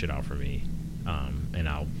 knock this shit out for me, and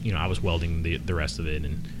I was welding the rest of it,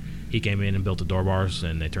 and he came in and built the door bars,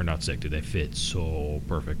 and they turned out sick, dude. They fit so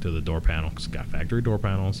perfect to the door panel, because it's got factory door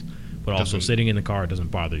panels, but also sitting in the car, it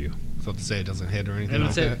doesn't bother you. So to say it doesn't hit or anything And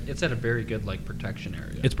like that? it's at a very good protection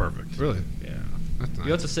area. It's perfect. Really? Yeah. That's nice.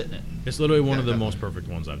 You have to sit in it. It's literally one of the most perfect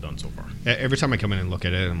ones I've done so far. Every time I come in and look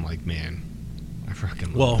at it, I'm like, man, I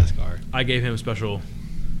fucking love this car. I gave him a little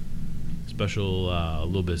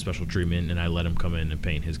bit of special treatment, and I let him come in and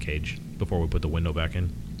paint his cage before we put the window back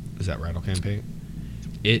in. Is that rattle can paint?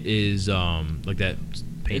 It is like that.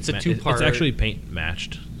 Paint It's a two-part. It's actually paint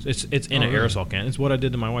matched. It's in an aerosol can. It's what I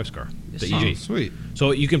did to my wife's car, the EG. Sweet.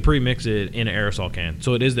 So you can pre-mix it in an aerosol can.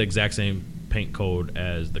 So it is the exact same paint code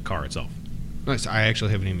as the car itself. Nice. I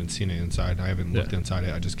actually haven't even seen it inside. I haven't looked inside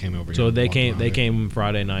it. I just came over here. So they came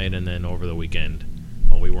Friday night, and then over the weekend,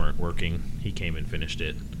 while we weren't working, he came and finished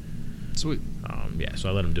it. Sweet. So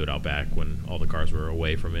I let him do it out back when all the cars were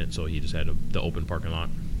away from it. So he just had the open parking lot.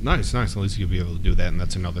 Nice. At least you'll be able to do that, and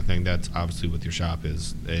that's another thing that's obviously with your shop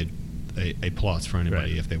is a plus for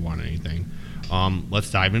anybody if they want anything.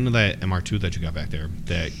 Let's dive into that MR2 that you got back there.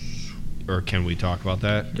 Or can we talk about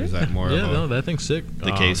that? Is that more? No, that thing's sick.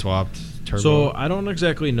 The K swapped turbo. So I don't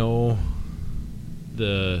exactly know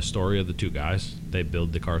the story of the two guys. They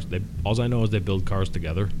build the cars. All I know is they build cars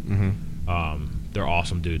together. They're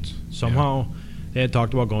awesome dudes. Somehow they had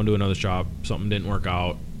talked about going to another shop. Something didn't work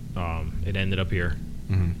out. It ended up here.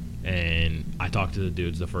 And I talked to the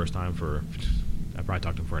dudes the first time I probably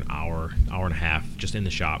talked to them for an hour and a half, just in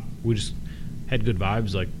the shop. We just had good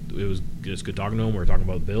vibes. Like, it was just good talking to them. We were talking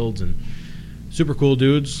about builds and super cool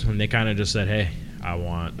dudes. And they kind of just said, hey, I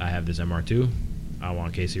have this MR2. I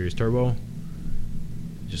want K Series turbo.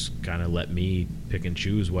 Just kind of let me pick and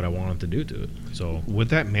choose what I wanted to do to it. So with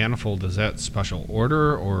that manifold, is that special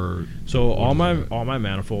order or? So all my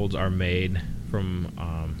manifolds are made from.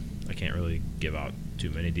 I can't really give out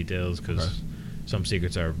too many details because some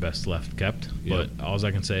secrets are best left kept. But all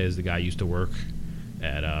I can say is the guy used to work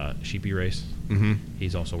at Sheepy Race.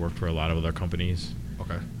 He's also worked for a lot of other companies.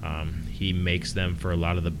 Okay. He makes them for a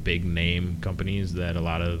lot of the big name companies that a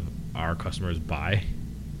lot of our customers buy.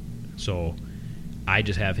 So I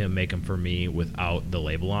just have him make them for me without the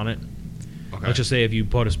label on it. Okay. Let's just say if you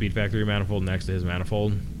put a Speed Factory manifold next to his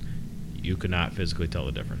manifold, you could not physically tell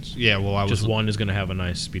the difference. Yeah, well, one is going to have a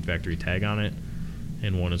nice Speed Factory tag on it,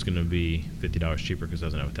 and one is going to be $50 cheaper because it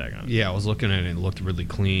doesn't have a tag on it. Yeah, I was looking at it. It looked really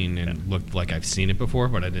clean and looked like I've seen it before,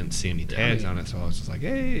 but I didn't see any tags on it, so I was just like,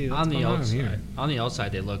 hey, what's going on here? On the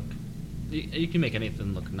outside, they look... You can make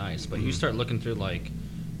anything look nice, but you start looking through, like,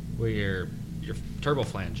 where your turbo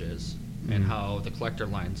flange is and how the collector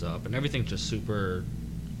lines up, and everything's just super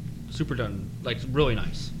done, like, really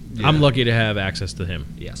nice. Yeah. I'm lucky to have access to him.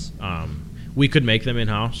 Yes. We could make them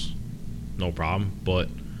in-house, no problem, but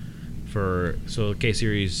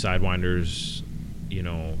K-Series Sidewinders,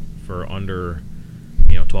 for under,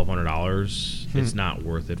 $1,200, it's not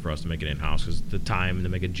worth it for us to make it in-house because the time to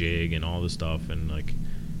make a jig and all this stuff, and, like,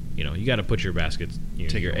 you got to put your baskets,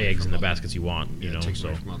 your eggs in the baskets you want, Take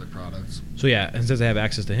away from other products. So, yeah, and since I have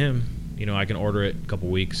access to him, I can order it a couple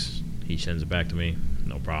weeks. He sends it back to me,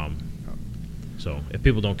 no problem. So if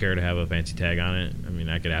people don't care to have a fancy tag on it, I mean,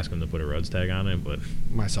 I could ask them to put a Ruds tag on it, but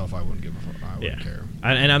myself, I wouldn't give a fuck. I wouldn't care.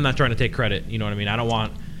 And I'm not trying to take credit. You know what I mean? I don't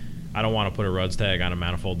want I don't want to put a RUDS tag on a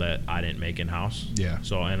manifold that I didn't make in house. Yeah.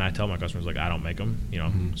 So, and I tell my customers like I don't make them. You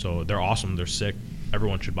know, so they're awesome. They're sick.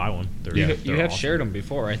 Everyone should buy one. You they're have awesome. shared them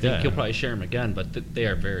before. I think you'll probably share them again, but they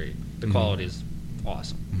are the quality is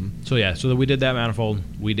awesome. So we did that manifold.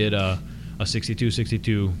 We did a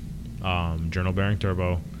 6262 journal bearing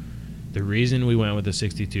turbo. The reason we went with the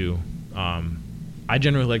 62, I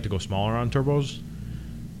generally like to go smaller on turbos.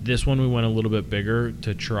 This one we went a little bit bigger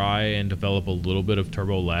to try and develop a little bit of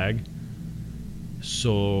turbo lag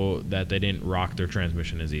so that they didn't rock their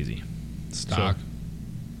transmission as easy. Stock. So,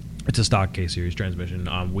 it's a stock K-Series transmission.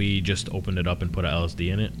 We just opened it up and put a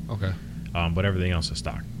LSD in it. Okay. But everything else is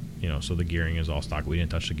stock. You know, so the gearing is all stock. We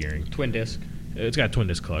didn't touch the gearing. Twin disc. It's got a twin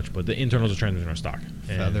disc clutch, but the internals of the transmission are stock.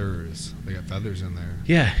 And Feathers. They got feathers in there.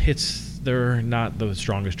 yeah, they're not the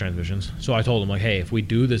strongest transmissions. So I told them, like, hey, if we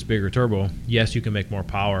do this bigger turbo, yes, you can make more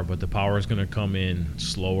power, but the power is going to come in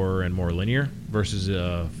slower and more linear versus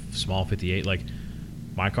a small 58. Like,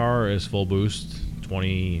 my car is full boost,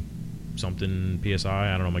 20-something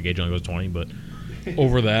PSI. I don't know, my gauge only goes 20, but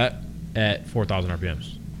over that at 4,000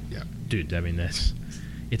 RPMs. Yeah. Dude, I mean,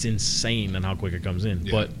 it's insane on how quick it comes in.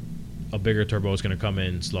 Yeah. But a bigger turbo is going to come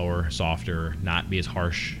in slower, softer, not be as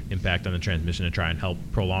harsh impact on the transmission to try and help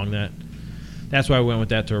prolong that. That's why we went with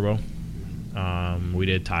that turbo. We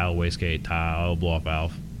did tile wastegate, tile blow-off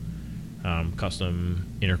valve, custom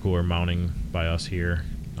intercooler mounting by us here.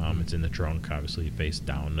 It's in the trunk, obviously face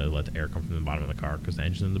down to let the air come from the bottom of the car because the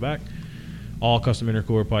engine's in the back. All custom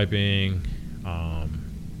intercooler piping,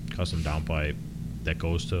 custom downpipe that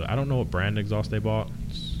goes to, I don't know what brand exhaust they bought.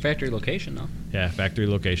 Factory location, though. Yeah, factory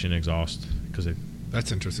location exhaust because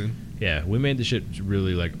That's interesting. yeah, we made the shit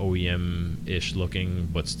really like OEM-ish looking,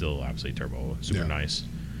 but still obviously turbo, super nice.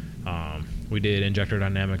 We did injector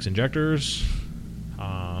dynamics injectors. They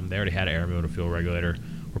already had an air motor fuel regulator.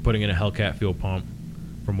 We're putting in a Hellcat fuel pump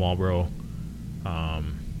from Walbro.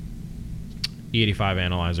 E85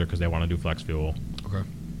 analyzer because they want to do flex fuel. Okay.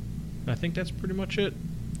 I think that's pretty much it.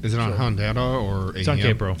 Is it on Honda or It's on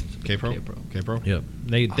K-Pro. K-Pro? K-Pro. K-Pro? Yep.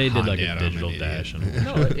 They did like a Honda, digital I'm an dash. idiot. And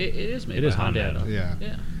No, it is made It by is Honda. Honda. Yeah.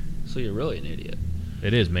 Yeah. So you're really an idiot.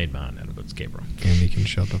 it is made by Honda, but it's K-Pro. Andy can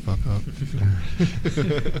shut the fuck up.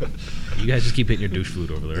 You guys just keep hitting your douche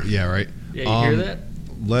flute over there. Yeah, right. Yeah, you hear that?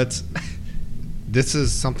 This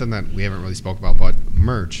is something that we haven't really spoke about, but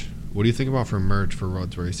merch. What do you think about for merch for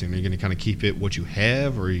roads racing? Are you going to kind of keep it what you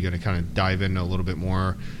have, or are you going to kind of dive in a little bit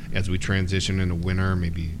more as we transition into winter?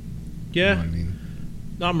 Maybe. Yeah. You know what I mean?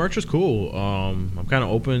 No, merch is cool. I'm kind of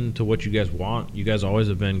open to what you guys want. You guys always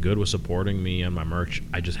have been good with supporting me on my merch.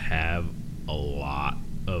 I just have a lot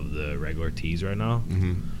of the regular tees right now.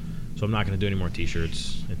 Mm-hmm. So I'm not going to do any more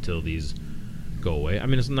t-shirts until these go away. I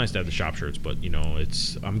mean, it's nice to have the shop shirts, but, you know,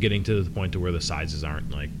 I'm getting to the point to where the sizes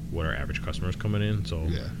aren't like what our average customers coming in. So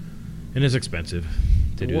Yeah. And it's expensive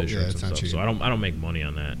to do the shirts it's and not stuff. cheap. So I don't make money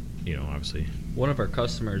on that, you know, obviously. One of our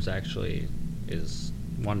customers actually is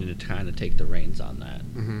wanting to kind of take the reins on that,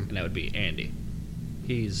 Mhm. and that would be Andy.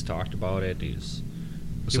 He's talked about it. He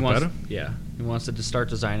Cepeda? wants, yeah, he wants to start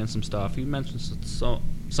designing some stuff. He mentioned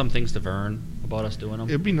some things to Vern about us doing them.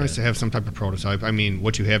 It'd be nice to have some type of prototype. I mean,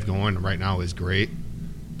 what you have going right now is great,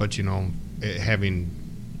 but, you know, having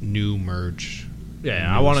new merch.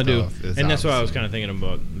 Yeah, new I want to do, stuff is and that's why I was obviously- kind of thinking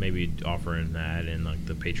about maybe offering that in like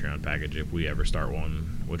the Patreon package if we ever start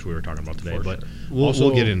one, which we were talking about today. For But sure.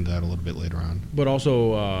 We'll get into that a little bit later on. But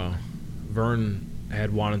also, Vern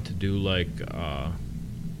had wanted to do like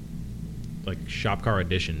shop car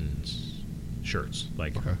editions shirts.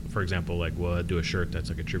 Like, Okay. for example, like we'll do a shirt that's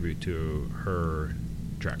like a tribute to her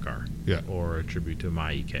track car, Yeah. or a tribute to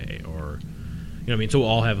my EK, or you know what I mean. So we'll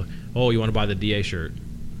all have. Oh, you want to buy the DA shirt?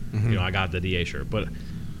 Mhm. You know, I got the DA shirt, but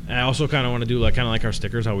I also kind of want to do like kind of like our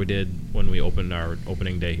stickers, how we did when we opened our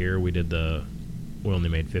opening day here. We only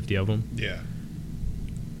made 50 of them. Yeah.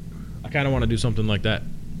 I kind of want to do something like that,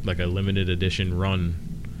 like a limited edition run,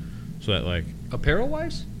 so that like Apparel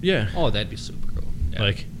wise, yeah, oh, that'd be super cool. Yeah.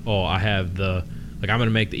 like I have I'm gonna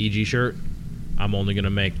make the EG shirt. I'm only gonna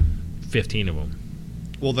make 15 of them.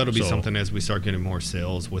 Well, that'll be So- something as we start getting more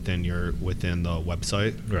sales within the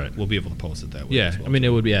website. Right. We'll be able to post it that way. Yeah, as well, I mean too.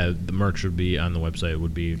 it would be the merch would be on the website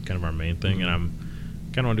would be kind of our main thing, and I'm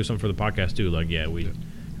kind of want to do something for the podcast too. Like and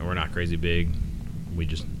we're not crazy big. We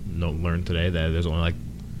just learned today that there's only like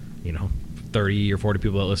 30 or 40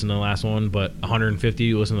 people that listen to the last one, but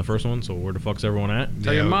 150 listen to the first one. So where the fuck's everyone at?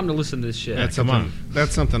 Tell Yeah. your mom to listen to this shit. That's come something. on.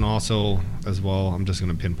 That's something also as well. I'm just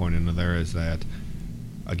going to pinpoint into there is that,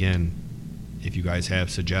 again, if you guys have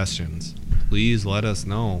suggestions, please let us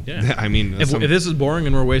know. Yeah. I mean, If this is boring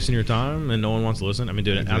and we're wasting your time and no one wants to listen, I mean,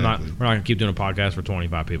 dude, Exactly. we're not going to keep doing a podcast for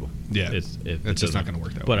 25 people. Yeah. It's just not gonna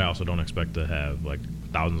work that But way. I also don't expect to have like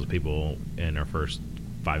thousands of people in our first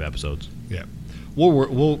 5 episodes. yeah.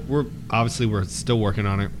 We're obviously we're still working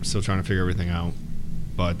on it, still trying to figure everything out.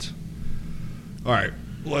 But all right,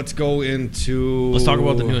 let's go into. Let's talk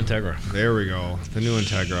about the new Integra. There we go, the new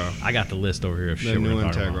Integra. I got the list over here of The shit we're new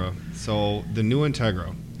going to talk Integra. about. So the new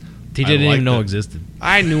Integra. TJ I didn't like even know the- it existed.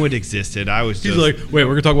 I knew it existed. I was He's just like, wait,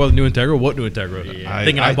 we're going to talk about the new Integra? What new Integra? Yeah.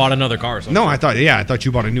 Thinking I bought another car or something. no, I thought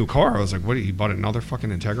you bought a new car. I was like, what? You bought another fucking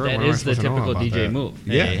Integra? That What am I is the supposed to know typical about DJ that? move.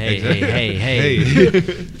 Yeah, Hey, exactly.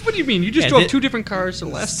 hey. What do you mean? You just Yeah, drove thi- 2 different cars for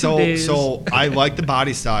the last 2 So days. so I like the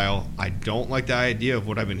body style. I don't like the idea of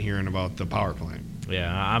what I've been hearing about the power plant. Yeah,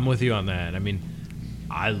 I'm with you on that. I mean,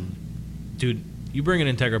 dude, you bring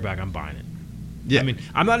an Integra back, I'm buying it. Yeah. I mean,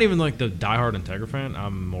 I'm not even like the diehard Integra fan.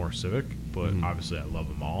 I'm more Civic, but Mm-hmm. obviously I love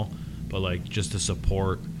them all. But like, just to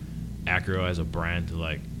support Acura as a brand, to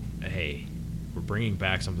like, hey, we're bringing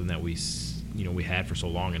back something that we had for so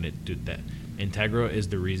long, and that Integra is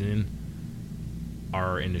the reason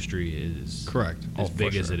our industry is Correct. as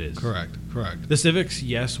big as it is. Correct. The Civics,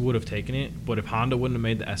 yes, would have taken it, but if Honda wouldn't have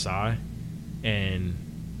made the SI,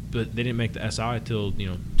 but they didn't make the SI till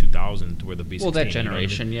 2000, to where the B16. Well, that you know what I mean?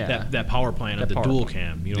 generation, yeah. That power plant of That the power dual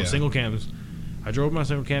plant. cam, Yeah. single cams. I drove my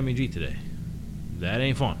single cam EG today. That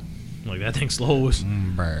ain't fun. Like, that thing slows.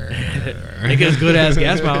 It gets good ass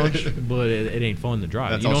gas mileage, but it ain't fun to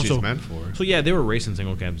drive. That's you all know, she's so, meant for. So yeah, they were racing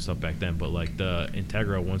single cams and stuff back then, but like the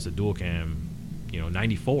Integra, once the dual cam,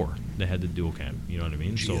 94, they had the dual cam. You know what I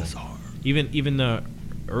mean? So even the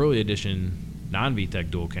early edition non-VTEC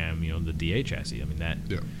dual cam, the DA chassis. I mean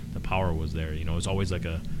Yeah. the power was there. It's always like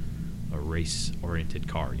a race-oriented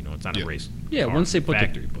car. It's not Yeah. a race. yeah, car once they put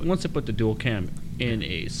factory, but once they put the dual cam in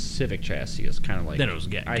a Civic chassis, it's kind of like Then it was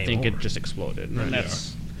I game think over. it just exploded. And Right,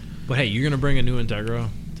 that's But hey, you're gonna bring a new Integra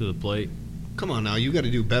to the plate. Come on now, you got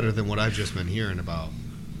to do better than what I've just been hearing about.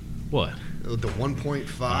 What? The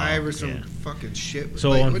 1.5 or some yeah. fucking shit. So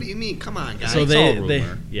Like, on- what do you mean? Come on, guys. So it's they, all they,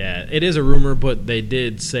 rumor. yeah, it is a rumor, but they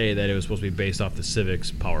did say that it was supposed to be based off the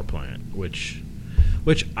Civic's power plant, which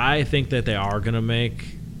I think that they are gonna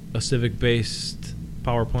make a Civic-based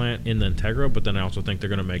power plant in the Integra, but then I also think they're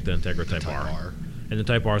gonna make the Integra Type R. And the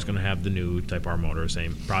Type R is gonna have the new Type R motor,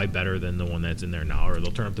 probably better than the one that's in there now, or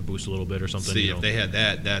they'll turn up the boost a little bit or something. See, if they had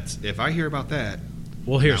that, if I hear about that,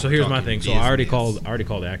 Well, here, Now so we're here's my talking thing. So I already business.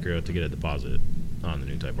 called Acura to get a deposit on the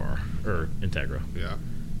new Type R or Integra.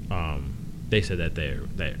 yeah. They said that they're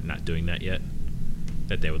not doing that yet.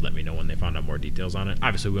 That they would let me know when they found out more details on it.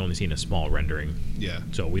 Obviously, we only seen a small rendering, Yeah.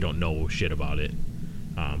 so we don't know shit about it.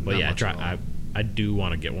 But Not yeah, much at all. I do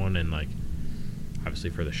want to get one, and like, obviously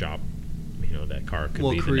for the shop, that car could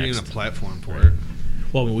Well, be the creating next. a platform for Right. it.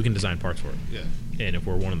 Well, I mean, we can design parts for it. Yeah. And if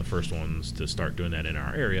we're one of the first ones to start doing that in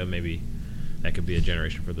our area, maybe that could be a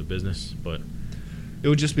generation for the business. But It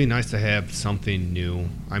would just be nice to have something new.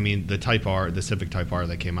 I mean, the Type R, the Civic Type R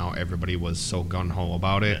that came out, everybody was so gung-ho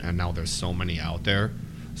about it, Yeah. and now there's so many out there.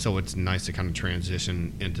 So it's nice to kind of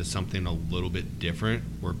transition into something a little bit different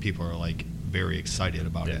where people are, like, very excited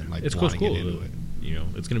about it and, like, it's want to cool. get into it.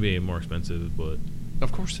 It's going to be more expensive, but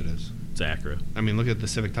Of course it is. it's Acura. I mean, look at the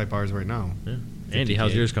Civic Type Rs right now. Yeah. Andy,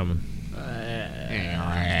 how's 50K. yours coming? You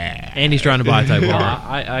Andy's trying to buy a Type R.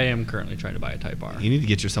 I am currently trying to buy a Type R. need to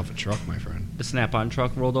get yourself a truck, my friend. The Snap-on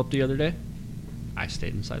truck rolled up the other day. I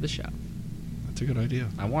stayed inside the shop. That's a good idea.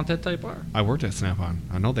 I want that Type R. I worked at Snap-on.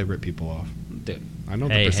 I know they rip people off. Dude, I know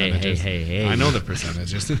Hey, the hey, percentages. hey. I know the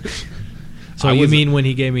percentages. So I you was- mean when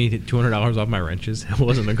he gave me $200 off my wrenches, it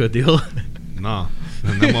wasn't a good deal? No.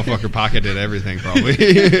 And that motherfucker pocketed everything, probably.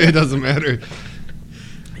 It doesn't matter.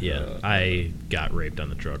 Yeah, I got raped on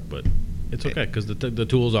the truck, but it's okay because the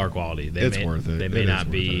tools are quality. It's worth it. They It may is not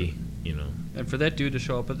worth be, and for that dude to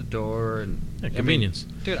show up at the door and Yeah, I mean, convenience.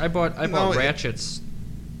 dude, I bought No, ratchets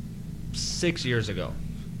 6 years ago.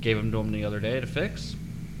 Gave them to him the other day to fix.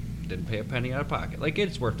 Didn't pay a penny out of pocket. Like,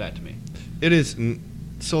 it's worth that to me. It is.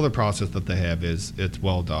 So the process that they have is it's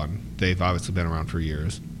well done. They've obviously been around for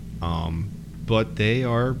years. But they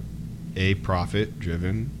are a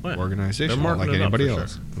profit-driven Well, organization they're like marketing it up anybody for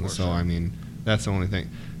else. sure. So, I mean, that's the only thing.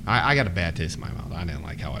 I got a bad taste in my mouth. I didn't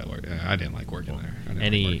like how I worked. I didn't like working there. I didn't like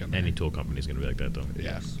Any working there. any tool company is going to be like that though.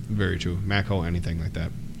 Yeah, very true. Maco, anything like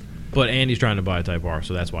that. But Andy's trying to buy a Type R,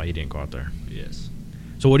 so that's why he didn't go out there. Yes.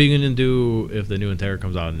 So what are you going to do if the new Integra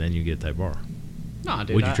comes out and then you get Type R? Nah,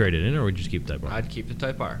 dude. Would you trade it in or would you just keep Type R? I'd keep the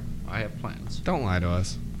Type R. I have plans. Don't lie to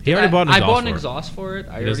us. He already bought an I exhaust bought an for it. exhaust for it.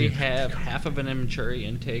 I He already doesn't- have half of an Immaturity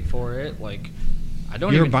intake for it. Like, I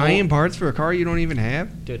don't You're even buying hold- parts for a car you don't even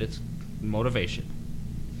have? Dude, it's Motivation.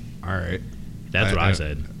 All right. That's what I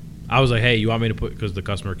said. I was like, hey, you want me to put, because the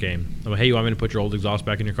customer came. I'm like, hey, you want me to put your old exhaust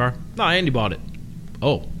back in your car? No, Andy bought it.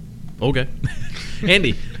 Oh, okay.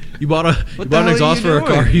 Andy, you bought an exhaust for a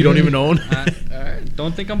car you don't even own? All right.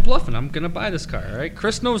 Don't think I'm bluffing. I'm going to buy this car, all right?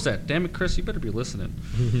 Chris knows that. Damn it, Chris, you better be listening.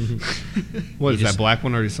 What, is that black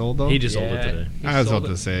one already sold, though? He just sold it today. I was about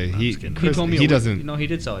to say. He told me he doesn't. No, he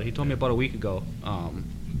did sell it. He told me about a week ago.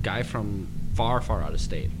 Guy from far out of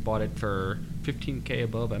state bought it for $15K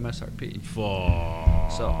above MSRP.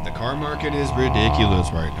 So The car market is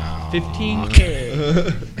ridiculous right now.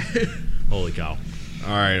 $15K. Holy cow. All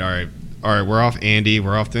right. We're off Andy.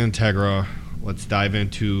 We're off the Integra. Let's dive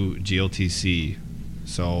into GLTC.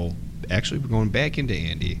 So, actually, we're going back into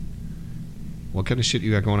Andy. What kind of shit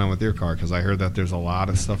you got going on with your car? Because I heard that there's a lot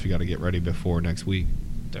of stuff you got to get ready before next week.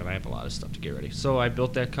 Dude, I have a lot of stuff to get ready. So I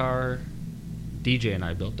built that car. DJ and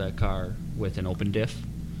I built that car with an open diff.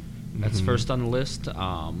 That's first on the list. So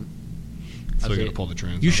you're going to pull the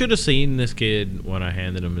trans. You should have seen this kid when I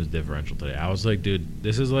handed him his differential today. I was like, dude,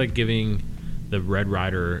 this is like giving the Red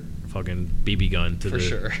Ryder fucking BB gun to For the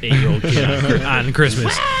sure. 8-year-old kid on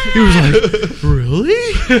Christmas. He was like,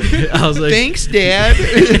 really? I was like, thanks, Dad.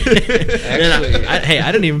 Actually,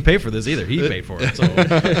 I didn't even pay for this either. He paid for it. So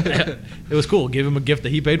it was cool. Give him a gift that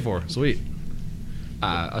he paid for. Sweet.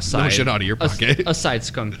 No shit out of your pocket. A side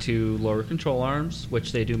skunk to lower control arms,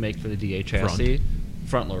 which they do make for the DA chassis.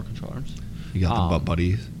 Front lower control arms. You got the butt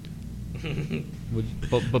buddies.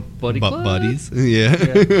 Buddy Club? Buddies?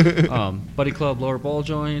 Yeah. Buddy Club lower ball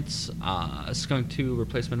joints, Skunk 2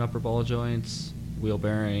 replacement upper ball joints, wheel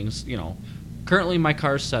bearings. You know, currently my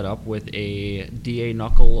car's set up with a DA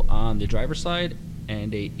knuckle on the driver's side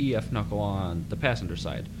and a EF knuckle on the passenger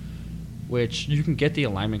side, which you can get the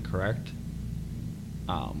alignment correct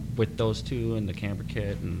with those two in the camber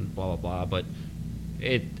kit and blah, blah, blah. But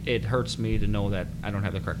it hurts me to know that I don't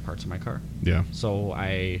have the correct parts in my car. Yeah. So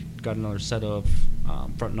I got another set of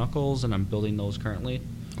front knuckles, and I'm building those currently.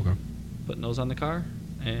 Okay. Putting those on the car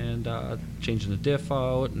and changing the diff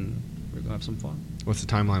out, and we're gonna have some fun. What's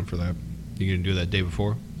the timeline for that? You gonna do that day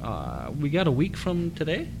before? We got a week from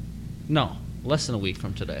today. No, less than a week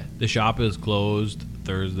from today. The shop is closed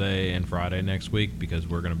Thursday and Friday next week because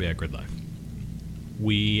we're going to be at Grid Life.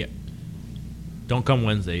 We don't come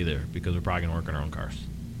Wednesday either because we're probably going to work on our own cars.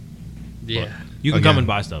 Yeah. But you can come and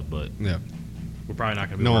buy stuff, but Yeah. we're probably not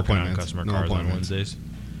going to be No working on appointments. customer No cars on appointments. Wednesdays.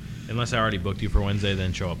 Unless I already booked you for Wednesday,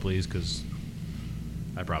 then show up, please, because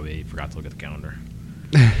I probably forgot to look at the calendar.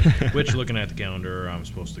 Which, looking at the calendar, I'm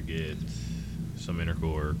supposed to get some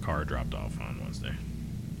intercooler car dropped off on Wednesday.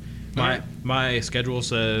 My schedule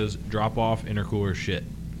says drop off intercooler shit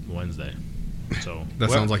Wednesday. So That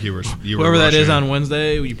sounds like you were whoever that is rushing. on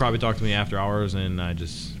Wednesday, you probably talked to me after hours, and I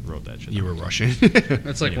just wrote that shit. You down. were rushing.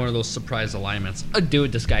 That's like one of those surprise alignments.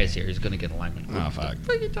 Dude, this guy's here. He's gonna get alignment. Oh, fuck.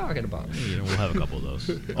 What are you talking about? You know, we'll have a couple of those.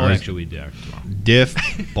 All right. Actually, we do after tomorrow.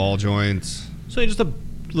 Diff, ball joints. So just a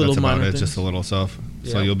little That's about minor it. things. Just a little stuff.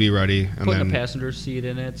 So Yeah. you'll be ready, and Putting then a passenger seat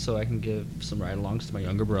in it so I can give some ride-alongs to my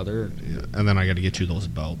younger brother. yeah, and then I got to get you those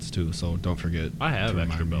belts too. So don't forget. I have to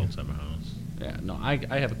extra remind me. belts at my house. Yeah, no, I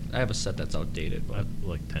have a set that's outdated, I but have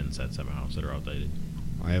like 10 sets at my house that are outdated.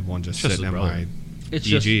 I have one just It's just sitting as in my relevant.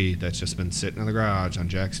 It's EG that's just been sitting in the garage on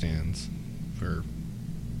jack stands for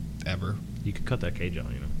ever. You could cut that cage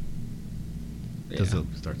out, you know. yeah. Does it?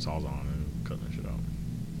 Start saws on and cutting that shit out.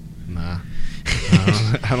 Nah.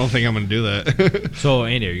 I don't think I'm gonna do that. So,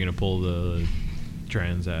 Andy, are you gonna pull the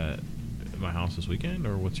trans at my house this weekend,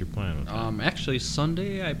 or what's your plan with that? Actually,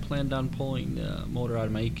 Sunday I planned on pulling the motor out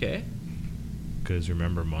of my EK. Because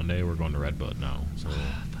remember, Monday we're going to Redbud now. So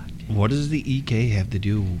What does the EK have to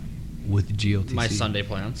do with GLTC? My Sunday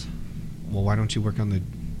plans. Well, why don't you work on the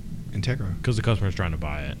Integra? because the customer's trying to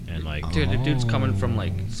buy it, and like Dude, the dude's coming from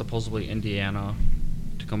like Oh. supposedly Indiana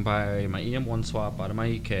to come buy my EM1 swap out of my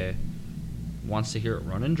EK. Wants to hear it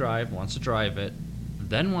run and drive. Wants to drive it.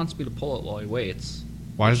 Then wants me to pull it while he waits.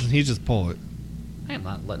 Why doesn't he just pull it? I am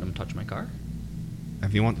not letting him touch my car.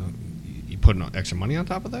 If you want, you put extra money on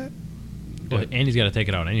top of that. well, Andy's got to take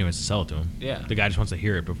it out anyways to sell it to him. Yeah. The guy just wants to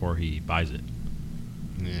hear it before he buys it.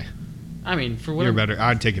 Yeah, I mean, for what you're I'm, better.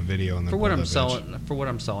 I'd take a video and then for what pull I'm that bitch. selling for what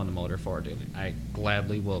I'm selling the motor for, dude. I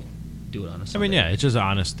gladly will do it on a I Sunday. mean, yeah, it's just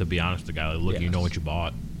honest to be honest. The guy, like, look, you know Yes. what you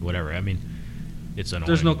bought, whatever. I mean, it's annoying.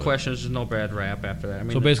 There's no but- questions. There's no bad rap after that. I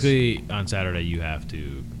mean, So it's- basically, on Saturday you have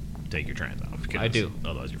to take your trans off. I do.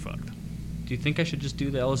 Otherwise, you're fucked. do you think I should just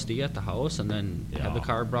do the LSD at the house and then have the Yeah.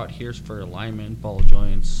 car brought here for alignment, ball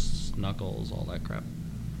joints, knuckles, all that crap?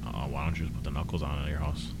 Why don't you just put the knuckles on at your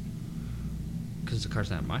house? Because the car's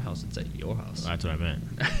not at my house, it's at your house. That's what I meant.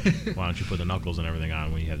 Why don't you put the knuckles and everything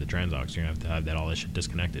on when you have the transox? You're going to have all that shit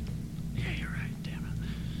disconnected. Yeah, you're right. Damn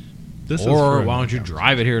it. Or why don't you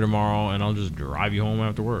drive it here tomorrow and I'll just drive you home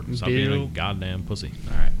after work? Stop being a goddamn pussy.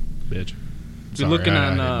 All right. Bitch. You're looking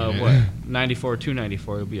on, what, 94,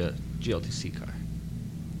 294, it'll be a GLTC car.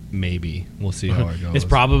 Maybe. We'll see how it goes. It's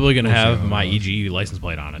probably going to have my EG license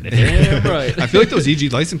plate on it. Yeah, right. I feel like those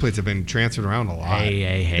EG license plates have been transferred around a lot.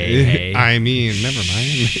 Hey. I mean, never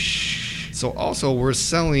mind. So also, we're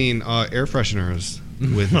selling air fresheners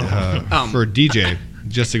with for DJ.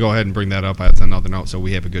 Just to go ahead and bring that up as another note, so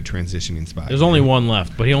we have a good transitioning spot. There's only one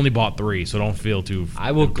left, but he only bought 3, so don't feel too.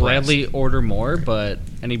 I will impressed. gladly order more, but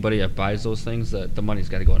anybody that buys those things, the money's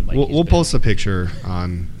got to go in Mikey's We'll bin. post a picture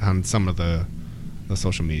on some of the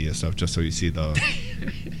social media stuff, just so you see the.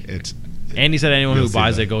 It's. And he said anyone You'll who see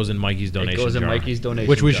buys that. it goes in Mikey's donation It goes in jar, Mikey's donation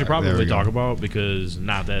which we jar. should There probably we talk go. about because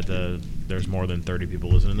not that there's more than 30 people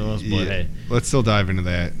listening to us, but hey, Let's still dive into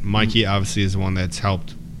that. Mikey obviously is the one that's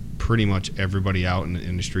helped pretty much everybody out in the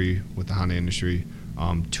industry with the Honda industry,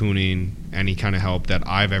 tuning, any kind of help that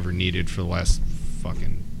I've ever needed for the last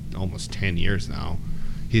fucking almost 10 years now.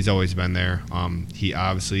 He's always been there. He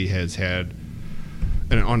obviously has had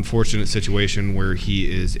an unfortunate situation where he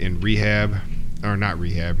is in rehab, or not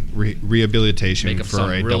rehab, rehabilitation Make him for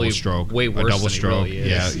sound a really double stroke. way worse a double than he stroke. really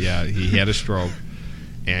is. Yeah. He had a stroke.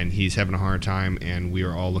 And he's having a hard time, and we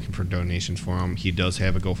are all looking for donations for him. He does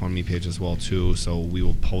have a GoFundMe page as well too, so we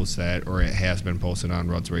will post that, or it has been posted on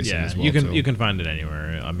Rudd's Racing yeah, as well. you can find it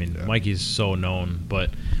anywhere. I mean, Mikey's so known,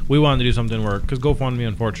 but we wanted to do something where because GoFundMe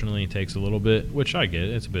unfortunately takes a little bit, which I get,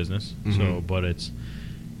 it's a business. So, but it's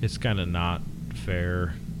kind of not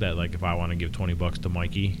fair that like if I want to give $20 to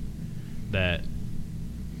Mikey, that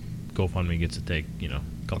GoFundMe gets to take a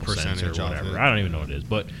couple cents or percentage off whatever. it. I don't even know what it is,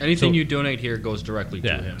 but Anything you donate here goes directly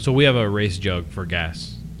to him. So we have a race jug for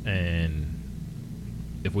gas, and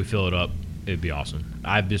if we fill it up, it'd be awesome.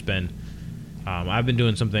 I've just been, I've been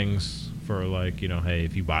doing some things for like hey,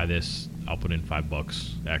 if you buy this, I'll put in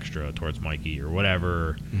 $5 extra towards Mikey or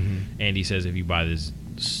whatever. Andy says if you buy this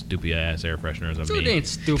stupid ass air fresheners of So it me, ain't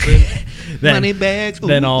stupid. then, Money bags.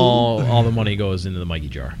 then all the money goes into the Mikey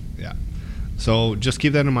jar. Yeah. So just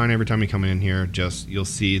keep that in mind every time you come in here. You'll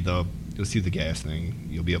see the gas thing.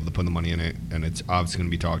 You'll be able to put the money in it, and it's obviously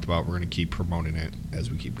going to be talked about. We're going to keep promoting it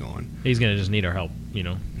as we keep going. He's gonna just need our help,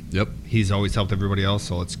 Yep. He's always helped everybody else,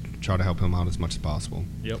 so let's try to help him out as much as possible.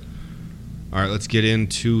 Yep. All right, let's get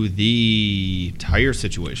into the tire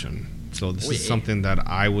situation. So this is something that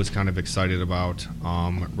I was kind of excited about.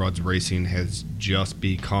 Rudd's Racing has just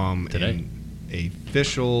become Today? an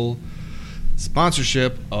official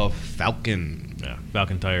sponsorship of Falcon. Yeah,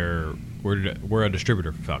 Falcon Tire. We're a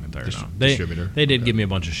distributor for Falcon Tire now. Distributor. They did give me a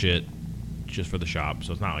bunch of shit just for the shop,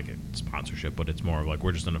 so it's not like a sponsorship, but it's more of like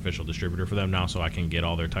we're just an official distributor for them now, so I can get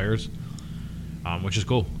all their tires, which is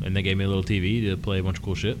cool. And they gave me a little TV to play a bunch of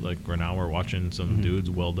cool shit. Like right now, we're watching some dudes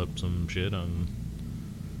weld up some shit on.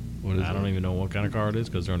 What is I don't even know what kind of car it is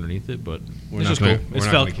because they're underneath it, but We're it's not just gonna- cool. we're It's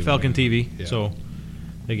not making Falcon money. TV, Yeah. so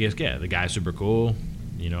I guess the guy's super cool.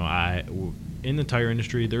 In the tire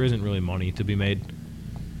industry, there isn't really money to be made,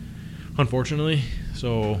 unfortunately.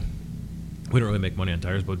 So we don't really make money on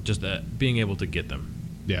tires, but just that being able to get them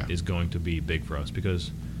is going to be big for us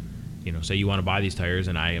because, say you want to buy these tires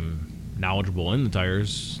and I am knowledgeable in the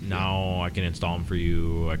tires, now I can install them for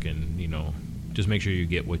you. I can, just make sure you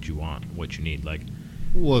get what you want, what you need. Like,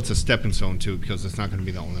 Well, it's a stepping stone too, because it's not going to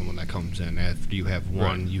be the only one that comes in. After you have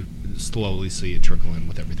one, you slowly see it trickle in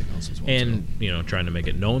with everything else as well. and trying to make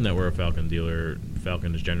it known that we're a Falcon dealer.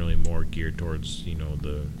 Falcon is generally more geared towards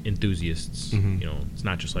the enthusiasts. It's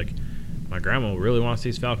not just like my grandma really wants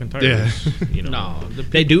these Falcon tires. No,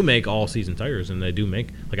 they do make all season tires, and they do make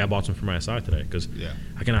I bought some for my SI today because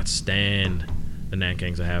I cannot stand the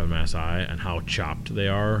Nankangs I have in my SI and how chopped they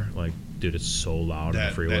are. Like, dude, it's so loud on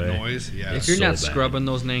the freeway. That noise, yeah. if you're so not bad. scrubbing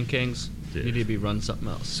those Nankings, Dude. you need to be running something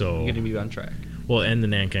else. So- you need to be on track. Well, and the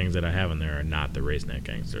Nankangs that I have in there are not the race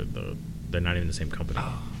Nankangs. They're not even the same company.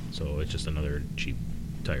 So it's just another cheap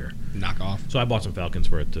tire. Knock off. So I bought some Falcons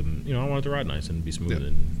for it to, I want it to ride nice and be smooth Yep.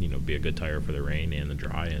 and, be a good tire for the rain and the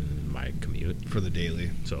dry and my commute. For the daily.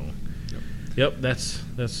 So, yep, that's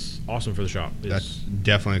awesome for the shop. That's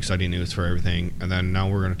definitely exciting news for everything. And then now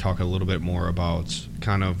we're going to talk a little bit more about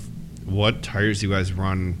kind of what tires you guys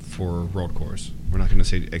run for road course. We're not going to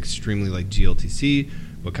say extremely like GLTC,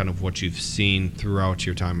 but kind of what you've seen throughout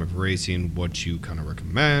your time of racing, what you kind of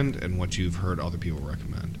recommend, and what you've heard other people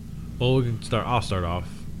recommend. Well, I'll start off.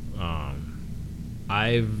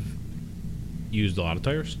 I've used a lot of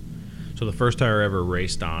tires. So the first tire I ever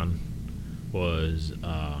raced on was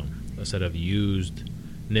a set of used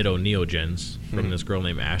Nitto Neogens from this girl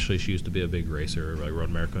named Ashley. She used to be a big racer, like Road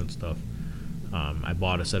America and stuff. I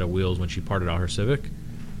bought a set of wheels when she parted out her Civic,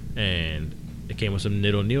 and it came with some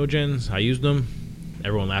Nitto Neogens. I used them.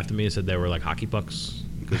 Everyone laughed at me and said they were like hockey pucks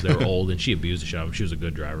because they were old, and she abused the shit out of them. She was a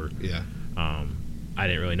good driver. Yeah. I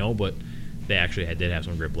didn't really know, but they actually did have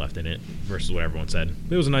some grip left in it versus what everyone said.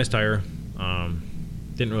 It was a nice tire.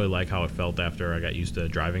 Didn't really like how it felt after I got used to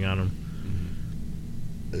driving on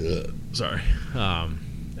them. Sorry.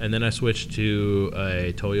 And then I switched to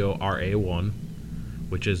a Toyo RA1,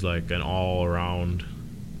 which is like an all-around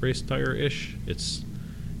race tire-ish. It's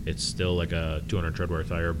still like a 200 treadwear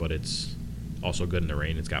tire, but it's also good in the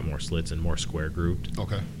rain. It's got more slits and more square grooved.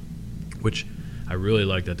 Okay. Which I really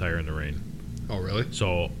like that tire in the rain. Oh, really?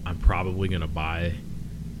 So I'm probably going to buy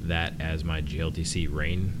that as my GLTC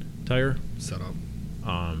rain tire. Set up.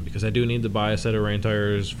 Because I do need to buy a set of rain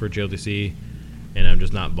tires for GLTC, and I'm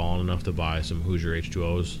just not balling enough to buy some Hoosier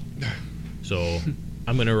H2Os. So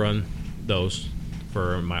I'm going to run those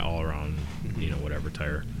for my all-around, whatever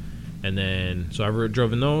tire. And then, so I've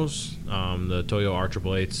driven those. The Toyo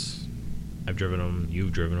R888s, I've driven them.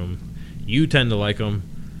 You've driven them. You tend to like them.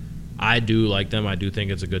 I do like them. I do think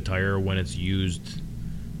it's a good tire when it's used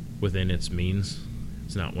within its means.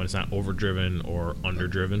 It's not when it's not overdriven or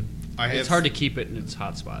underdriven. It's hard to keep it in its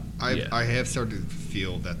hot spot. I have started to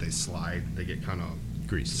feel that they slide. They get kind of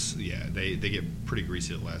greasy. Yeah, they get pretty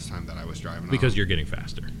greasy the last time that I was driving. Because you're getting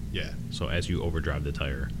faster. Yeah. So as you overdrive the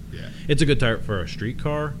tire. Yeah. It's a good tire for a street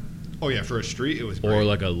car. Oh yeah, for a street it was great. Or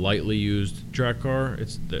like a lightly used track car.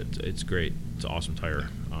 It's great. It's an awesome tire.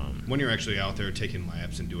 When you're actually out there taking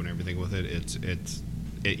laps and doing everything with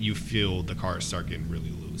it, you feel the cars start getting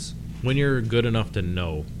really loose. When you're good enough to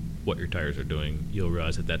know what your tires are doing, you'll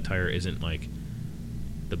realize that tire isn't like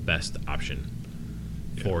the best option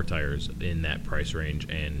for tires in that price range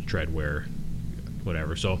and tread wear,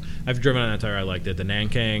 whatever. So I've driven on that tire. I liked it. The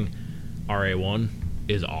Nankang RA1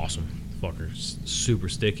 is awesome. Fucker's super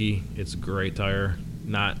sticky. It's a great tire.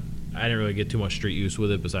 I didn't really get too much street use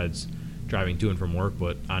with it besides driving to and from work,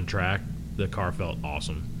 but on track, the car felt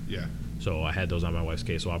awesome. Yeah. So I had those on my wife's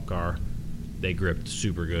K-Swap car. They gripped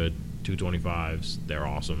super good. 225s, they're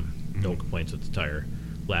awesome. No complaints with the tire.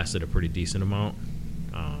 Lasted a pretty decent amount.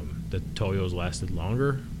 The Toyos lasted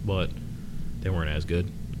longer, but they weren't as good.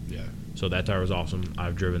 Yeah. So that tire was awesome.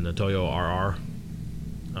 I've driven the Toyo RR.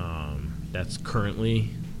 That's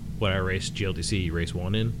currently what I raced GLTC Race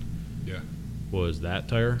 1 in. Yeah. Was that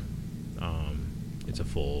tire. It's a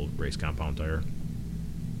full race compound tire.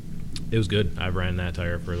 It was good. I've ran that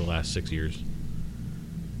tire for the last 6 years.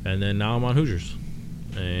 And then now I'm on Hoosiers.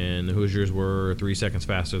 And the Hoosiers were 3 seconds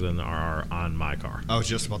faster than the RR on my car. I was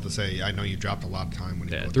just about to say, I know you dropped a lot of time when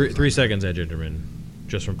you put three seconds edge intermin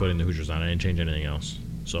just from putting the Hoosiers on. I didn't change anything else.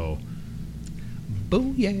 So,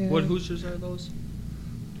 booyah. What Hoosiers are those?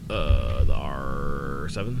 The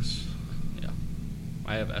R7s. Yeah.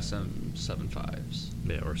 I have SM75s.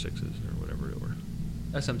 Yeah, or 6s or whatever they were.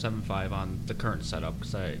 SM75 on the current setup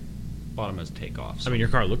because I bought them as takeoffs. I mean, your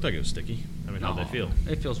car looked like it was sticky. I mean, how'd that feel?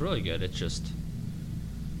 It feels really good. It's just,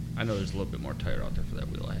 I know there's a little bit more tire out there for that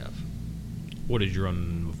wheel I have. What did you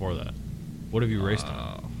run before that? What have you raced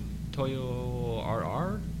on? Toyo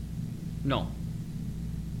RR? No.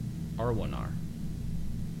 R1R.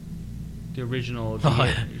 The original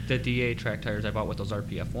the DA track tires I bought with those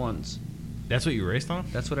RPF ones. That's what you raced on?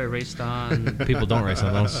 That's what I raced on. People don't race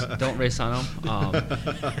on those. Don't race on them.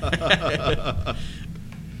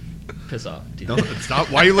 Piss off. Don't,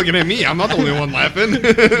 stop. Why are you looking at me? I'm not the only one laughing.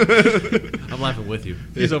 I'm laughing with you.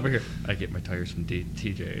 He's over here. I get my tires from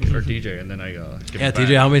TJ or DJ, and then I give Yeah, it back.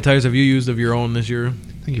 TJ, how many tires have you used of your own this year?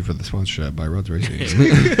 Thank you for the sponsorship by Roads Racing.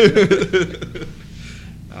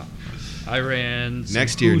 I ran some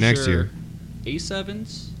Next year.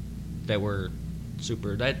 A7s that were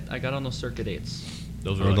super. That I got on those Circuit 8s.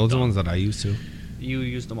 Those Are are those the ones that I used to? You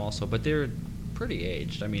used them also, but they're pretty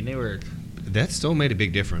aged. I mean, they were. That still made a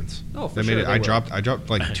big difference. Oh, for that sure. made it, I dropped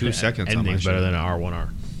like 2 seconds on my Anything's better shit. than an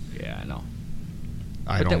R1R. Yeah, I know.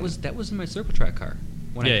 I But don't. that was in my Circle Track car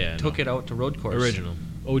when I took no. it out to road course. Original.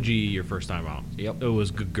 OG, your first time out. Yep. It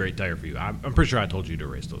was a great tire for you. I'm pretty sure I told you to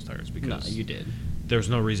race those tires No, because you did. there's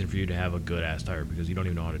no reason for you to have a good ass tire because you don't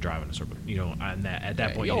even know how to drive in a circle. You know, at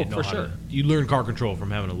that point, you didn't know for how sure. to. You learn car control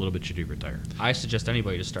from having a little bit shittier tire. I suggest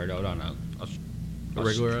anybody to start out on A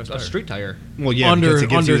regular ass a tire. street tire. Well, yeah, under because it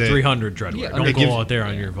gives you that 300 tread wear. Yeah, Don't it go gives- out there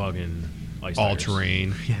on your fucking ice all tires.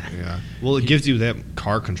 terrain. Yeah. Well, it gives you that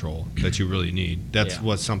car control that you really need. That's Yeah.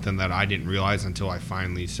 what's something that I didn't realize until I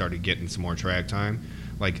finally started getting some more track time.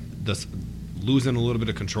 Like this, losing a little bit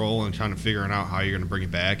of control and trying to figuring out how you're going to bring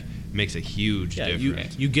it back. makes a huge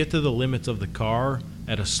difference. You get to the limits of the car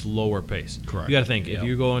at a slower pace. Correct. You got to think, if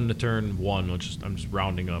you go into turn 1, I'm just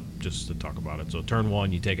rounding up just to talk about it. So turn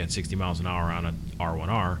 1, you take it at 60 miles an hour on a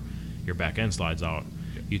R1R, your back end slides out.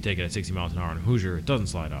 You take it at 60 miles an hour on a Hoosier, it doesn't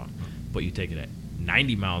slide out. But you take it at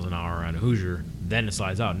 90 miles an hour on a Hoosier, then it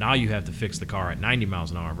slides out. Now you have to fix the car at 90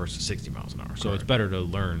 miles an hour versus 60 miles an hour. So it's better to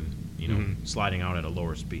learn, sliding out at a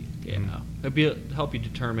lower speed. Yeah. It'd help you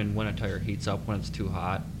determine when a tire heats up, when it's too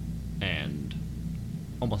hot, and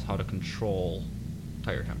almost how to control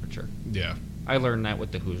tire temperature. Yeah. I learned that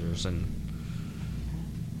with the Hoosiers, and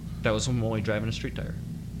that was when I'm only driving a street tire.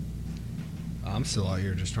 I'm still out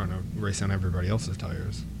here just trying to race on everybody else's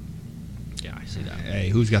tires. Yeah, I see that. Hey,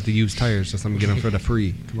 who's got the used tires? Just let me get them for the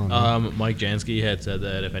free. Come on. Man. Mike Jansky had said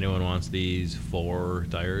that if anyone wants these 4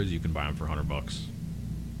 tires, you can buy them for $100.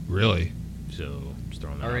 Really? So just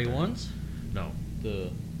throwing that out there. RA1s? No, the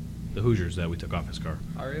Hoosiers that we took off his car.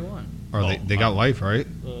 RA1. Or they got life, right?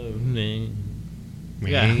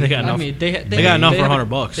 Yeah, they got enough. I mean, they got enough for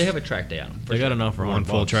 $100. They have a track day on them. They got enough for One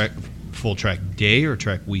 $100. full track day or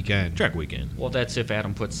track weekend? Track weekend. Well, that's if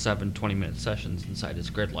Adam puts 7 20-minute sessions inside his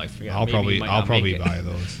grid life. Yeah, I'll maybe he might probably not make it.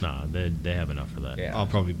 buy those. Nah, they have enough for that. Yeah. I'll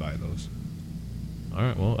probably buy those. All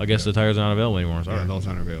right. Well, I guess the tires are not available anymore. Sorry. Yeah, those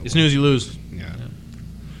aren't available. You snooze, you lose. Yeah.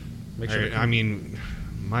 Make sure I mean,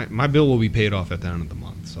 my bill will be paid off at the end of the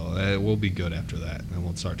month, so it will be good after that, and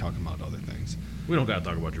we'll start talking about other things. We don't got to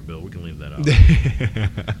talk about your bill. We can leave that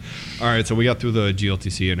out. All right, so we got through the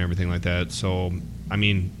GLTC and everything like that. So, I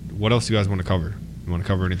mean, what else do you guys want to cover? You want to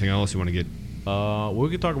cover anything else? You want to get... We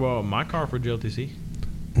could talk about my car for GLTC.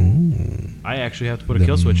 Ooh, I actually have to put a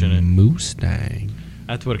kill switch in it. Mustang.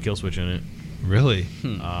 I have to put a kill switch in it. Really?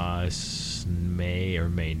 May or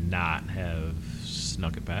may not have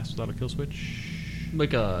snuck it past without a kill switch.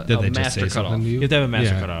 like a Did they just master say cutoff. something to You have to have a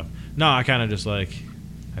master Yeah. cutoff. No, I kind of just like,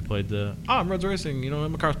 I played the, I'm Reds Racing,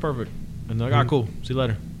 my car's perfect. And they're like, cool, see you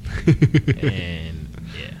later. And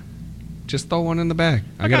yeah. Just throw one in the back.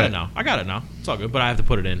 I got it now. It's all good, but I have to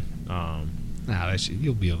put it in. Nah,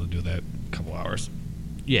 you'll be able to do that in a couple hours.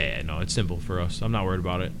 Yeah, no, it's simple for us. I'm not worried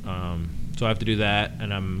about it. So I have to do that,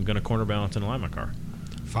 and I'm going to corner balance and align my car.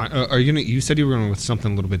 Fine. Are you gonna? You said you were going with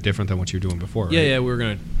something a little bit different than what you were doing before, right? Yeah,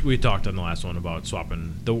 we talked on the last one about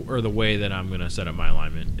swapping the way that I'm gonna set up my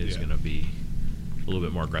alignment is gonna be a little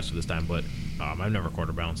bit more aggressive this time. But I've never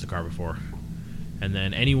quarter balanced a car before. And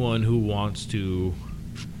then anyone who wants to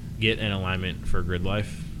get an alignment for grid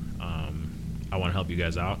life, I want to help you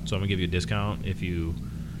guys out. So I'm gonna give you a discount if you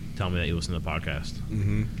tell me that you listen to the podcast.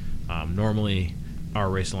 Mm-hmm. Normally, our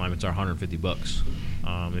race alignments are $150.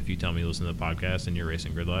 If you tell me you listen to the podcast and you're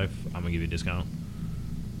racing grid life, I'm gonna give you a discount.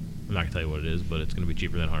 I'm not gonna tell you what it is, but it's gonna be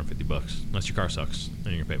cheaper than $150 unless your car sucks,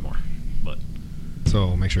 then you're gonna pay more. But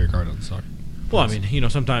So make sure your car doesn't suck. well, I mean,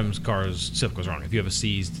 sometimes stuff goes wrong. If you have a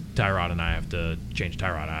seized tie rod and I have to change the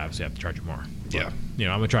tie rod, I obviously have to charge you more. But, Yeah.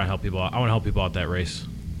 I'm gonna try and help people out. I want to help people out that race,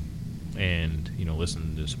 and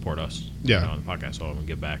listen to support us. Yeah. On the podcast, so I'm gonna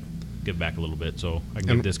give back a little bit, so I can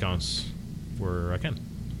And- give discounts where I can.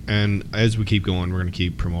 And as we keep going, we're going to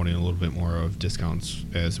keep promoting a little bit more of discounts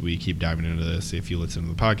as we keep diving into this. If you listen to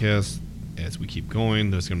the podcast, as we keep going,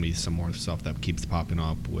 there's going to be some more stuff that keeps popping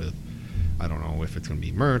up with, I don't know if it's going to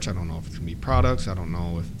be merch, I don't know if it's going to be products, I don't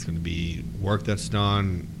know if it's going to be work that's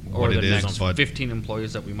done, Or what the it is, next but 15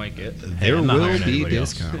 employees that we might get. there I'm not will hiring be anybody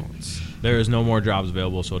else. discounts. There is no more jobs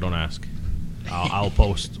available, so don't ask. I'll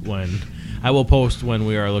post when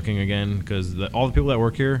we are looking again, because all the people that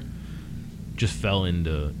work here just fell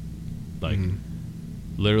into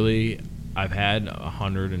literally. I've had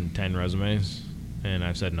 110 resumes, and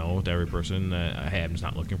I've said no to every person that I'm just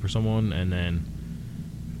not looking for someone, and then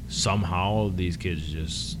somehow these kids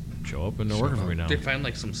just show up and they're working for me now. They find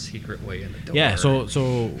like some secret way in the door. Yeah, so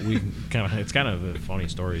we it's kind of a funny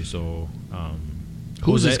story. So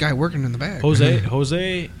Who's this Jose- guy working in the back?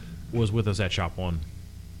 Jose was with us at Shop One.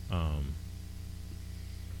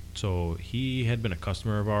 So he had been a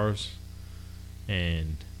customer of ours.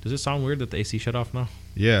 And does it sound weird that the AC shut off now?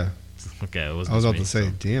 Yeah. Okay, it I wasn't was just about me, to say,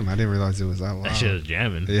 so. damn, I didn't realize it was that loud. That shit is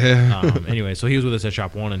jamming. Yeah. Anyway, so he was with us at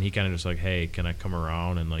Shop One, and he kind of just like, hey, can I come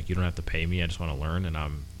around and you don't have to pay me. I just want to learn, and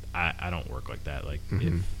I don't work like that. Like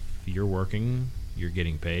if you're working, you're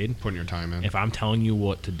getting paid. Putting your time in. If I'm telling you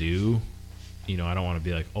what to do, I don't want to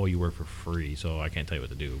be like, oh, you work for free, so I can't tell you what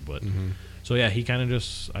to do. But so yeah, he kind of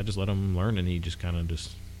I just let him learn, and he just kind of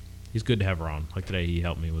he's good to have around. Like today, he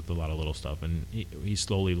helped me with a lot of little stuff, and he's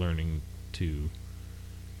slowly learning to,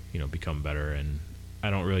 become better. And I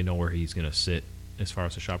don't really know where he's gonna sit as far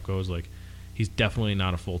as the shop goes. Like, he's definitely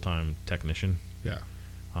not a full-time technician. Yeah.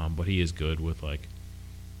 But he is good with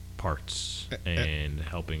parts and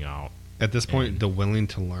helping out. At this point, the willing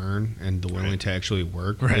to learn and the willing to actually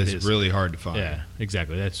work is really hard to find. Yeah,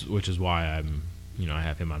 exactly. Which is why I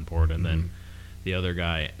have him on board. And then the other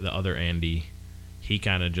guy, the other Andy, he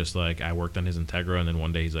kind of just like, I worked on his Integra, and then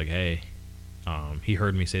one day he's like, hey, he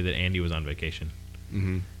heard me say that Andy was on vacation.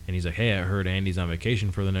 Mm-hmm. And he's like, hey, I heard Andy's on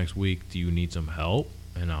vacation for the next week. Do you need some help?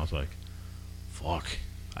 And I was like, fuck,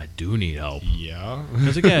 I do need help. Yeah. I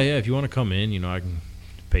was like, yeah, if you want to come in, I can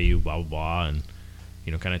pay you, blah, blah, blah, and,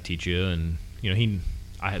 kind of teach you. And,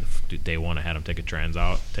 day one, I had him take a trans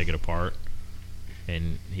out, take it apart,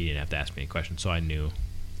 and he didn't have to ask me any questions. So I knew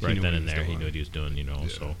right then and there, he knew what he was doing, Yeah.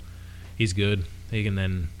 So he's good. And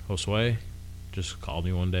then Josue just called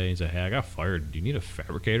me one day. He's like, hey, I got fired. Do you need a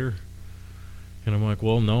fabricator? And I'm like,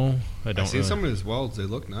 well, no, I don't. I've seen some of his welds. They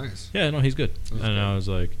look nice. Yeah, no, he's good. And I was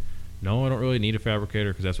like, no, I don't really need a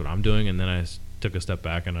fabricator because that's what I'm doing. And then I took a step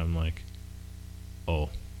back and I'm like, oh,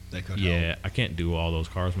 They could yeah, I can't do all those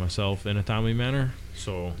cars myself in a timely manner.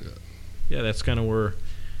 So, yeah, that's kind of where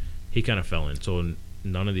he kind of fell in. So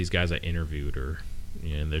none of these guys I interviewed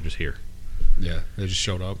they're just here. Yeah, they just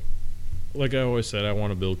showed up. Like I always said, I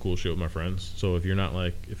want to build cool shit with my friends. So if you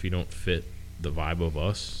don't fit the vibe of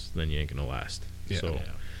us, then you ain't gonna last. Yeah. So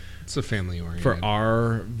It's a family oriented. for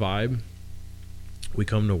our vibe, we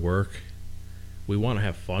come to work. We want to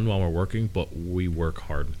have fun while we're working, but we work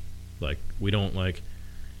hard. Like we don't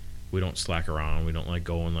slack around. We don't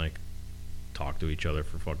go and talk to each other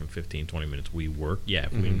for fucking 15, 20 minutes. We work. Yeah,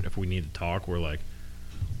 if we need to talk, we'll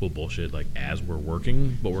bullshit as we're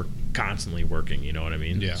working, but we're constantly working, you know what I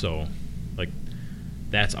mean? Yeah. So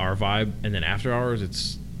that's our vibe. And then after hours,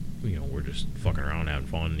 it's we're just fucking around, having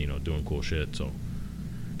fun, doing cool shit. So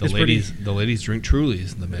The ladies drink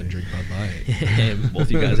Trulies, the men drink Bud Light.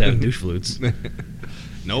 both you guys have douche flutes.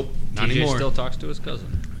 Nope, not TJ anymore. still talks to his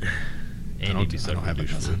cousin. And I don't have a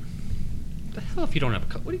cousin. What the hell if you don't have a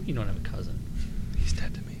cousin? What do you mean you don't have a cousin? He's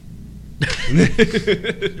dead to me.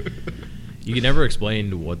 You can never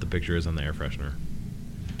explain what the picture is on the air freshener.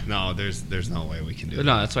 No, there's no way we can do that.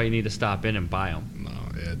 No, that's why you need to stop in and buy them.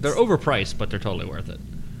 No, They're overpriced, but they're totally worth it.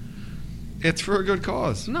 It's for a good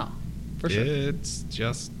cause. No, for sure. It's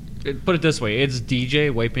just Put it this way: it's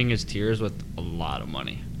DJ wiping his tears with a lot of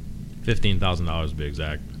money. $15,000 to be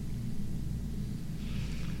exact.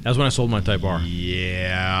 That's when I sold my Type R.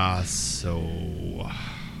 Yeah. So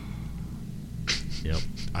Yep.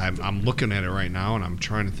 I'm looking at it right now, and I'm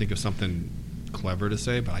trying to think of something clever to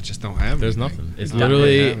say, but I just don't have. There's anything. nothing. It's I don't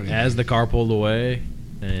literally have anything. as the car pulled away,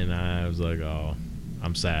 and I was like, "Oh,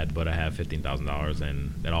 I'm sad, but I have $15,000,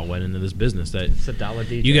 and it all went into this business that It's a dollar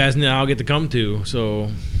DJ. you guys now get to come to." So,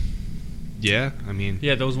 Yeah, I mean,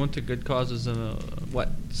 Yeah, those went to good causes.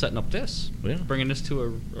 Setting up this, Yeah. bringing this to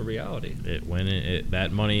a reality.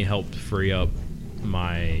 that money helped free up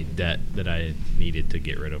my debt that I needed to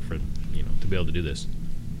get rid of to be able to do this.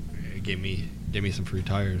 it gave me some free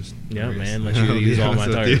tires. Yeah, Nice. man, let you I'll be use all my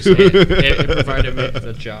honest tires. with you. It provided me with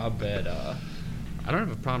a job that I don't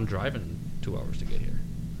have a problem driving 2 hours to get here.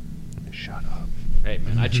 Shut up. Hey,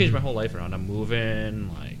 man, I changed my whole life around. I'm moving,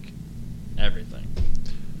 everything.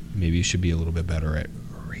 Maybe you should be a little bit better at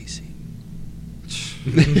racing.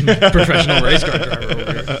 Professional race car driver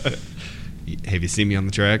over here. Have you seen me on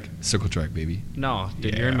the track? Circle track, baby. No,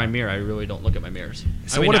 dude, you're in Yeah. my mirror. I really don't look at my mirrors.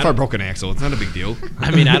 So what if I broke an axle? It's not a big deal.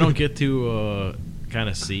 I mean, I don't get to kind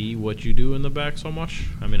of see what you do in the back so much.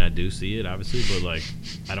 I mean, I do see it obviously, but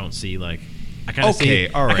I don't see I kind of Okay,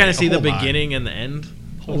 see. all right, I kind of see the hold on. beginning and the end of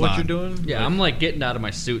Hold what on. you're doing. Yeah, but- I'm getting out of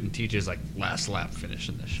my suit, and TJ's last lap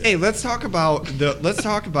finishing this shit. Hey, let's talk about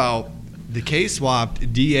the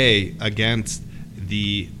K-swapped DA against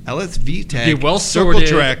the LSV Tech The well circle sorted-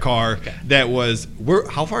 track car Okay. that was.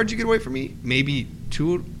 How far did you get away from me? Maybe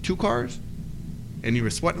two cars, and you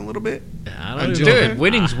were sweating a little bit. I I'm don't even joking. know if- Dude,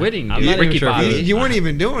 winning's winning, I'm dude. not even Ricky sure if Bobby. it was- You weren't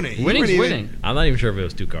even doing it. You Winning's weren't even- winning. I'm not even sure if it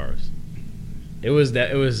was two cars. It was that.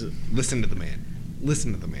 It was. Listen to the man.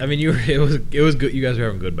 Listen to the man. I mean, It was good. You guys were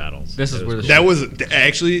having good battles. This is It where was the cool.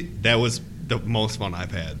 that was the most fun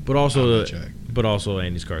I've had. But on also, that track.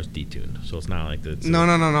 Andy's car is detuned, so it's not like that.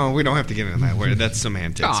 No. We don't have to get into that. That's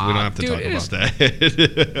semantics. Aw, We don't have to dude, talk it about is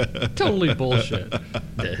that. totally bullshit.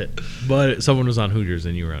 But someone was on Hooters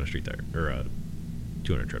and you were on a street tire or a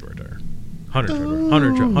 200 treadwear tire.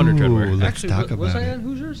 100 treadwear. Let's Actually, talk was about I it. on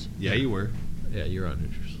Hoosiers? Yeah, you were. Yeah, you're on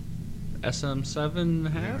Hooters.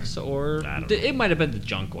 SM7 halves, or I don't know. it might have been the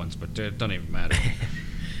junk ones, but it doesn't even matter.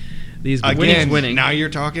 These Again, Winning's winning. now you're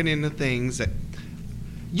talking into things that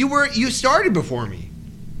you started before me.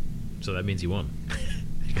 So that means he won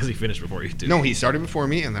because he finished before you too. No, he started before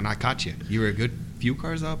me, and then I caught you. You were a good few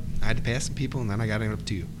cars up. I had to pass some people, and then I got up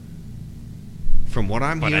to you. From what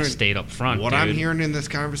I'm But hearing, I stayed up front. what dude. I'm hearing in this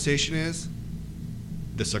conversation is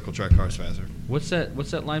the circle track car's faster. What's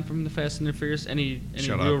that line from the Fast and the Furious? Any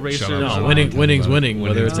Shut real up, racers? shut up, No, shut up. winning's winning, Winning's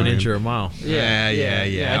whether it's an winning. inch or a mile. Yeah. I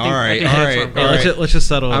think- All I right, think all that's right, where I'm all going. right. Let's just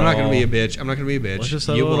settle it I'm not all. gonna be a bitch. I'm not gonna be a bitch. Let's just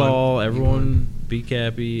You settle it won. all. You Everyone won. be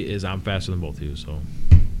happy. Is I'm faster than both of you. So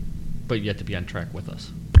But you have to be on track with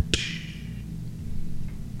us.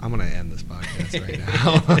 I'm gonna end this podcast right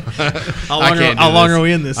now. How long are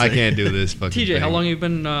we in this I thing? can't do this fucking TJ, how thing. long have you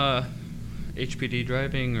been HPD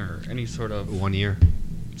driving or any sort of 1 year.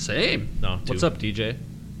 same? No, What's 2. up, DJ?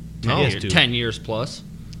 No. He has 2. 10 years plus.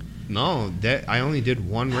 No, that I only did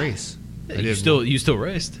one race. I You did still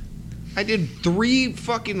raced. I did 3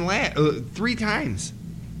 fucking 3 times.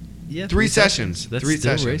 Yeah, 3 sessions. That's 3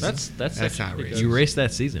 still sessions. racing. That's not actually racing. good. You raced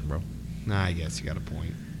that season, bro. Nah, I guess you got a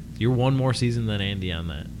point. You're one more season than Andy on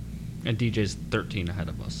that. And DJ's 13 ahead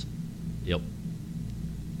of us. Yep.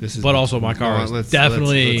 This is. But also, my car is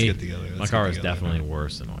definitely. Let's get together. My Let's car get is together. definitely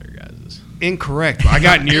worse than all your guys's. Incorrect. I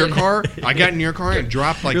got in your car. And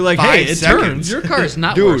dropped like You're like, 5 hey, it seconds. turns. Your car is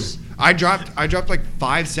not Dude, worse. I dropped like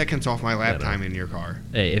 5 seconds off my lap Shut up. time in your car.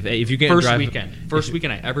 Hey, if you can't First drive,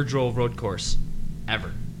 weekend I ever drove road course.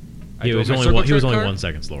 Ever. I he drove was my only circle he was track only car 1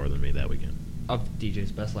 second slower than me that weekend. of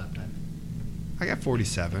DJ's best lap time. I got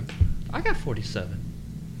 47. I got 47.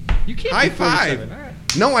 You can't High be 47. five. All right.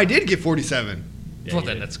 No, I did get 47. Yeah, Well, he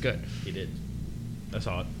then did. that's good. He did. I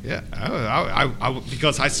saw it. Yeah, I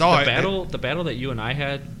because I saw The it. battle that you and I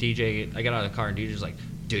had, DJ, I got out of the car and DJ's like,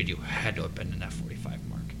 dude, you had to have been in that 45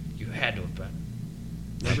 mark. You had to have been.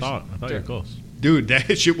 I thought you were close. Dude,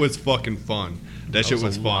 that shit was fucking fun. That shit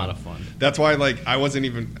was a fun. lot of fun. That's why, like, I was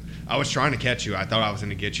trying to catch you. I thought I was going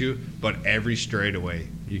to get you, but every straightaway,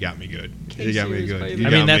 you got me good. You got me K-Series, good. baby. You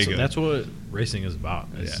I got mean, me that's good. what racing is about.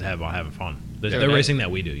 Is Yeah. about having fun. They're that- racing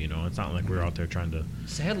that we do. You know, it's not like we're out there trying to.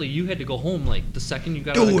 Sadly, you had to go home like the second you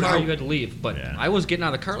got out of the Dude, car, I- you had to leave. But Yeah. I was getting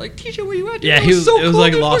out of the car like, TJ, where you at? Dude? Yeah, That he was- so it was cool,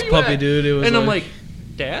 like dude. Lost Where you Puppy, at?" dude. It was and I'm like- like,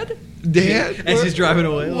 Dad? Dad, As he's driving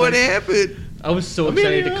away, What like- happened? I was so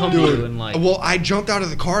excited to come to you and like, Well, I jumped out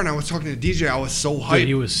of the car and I was talking to DJ. I was so hyped.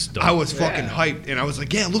 he was stoked. I was fucking Yeah. hyped, and I was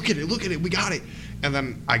like, "Yeah, look at it, we got it." And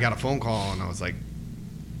then I got a phone call, and I was like,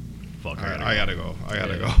 Fuck, "All right, I gotta go.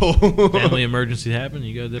 Yeah. go." Family emergency happened.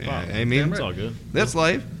 You gotta dip Yeah, out. I mean, it's all good. That's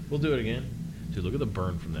life. We'll do it again. Dude, look at the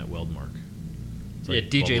burn from that weld mark. It's yeah, like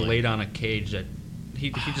DJ bubbling. laid on a cage that he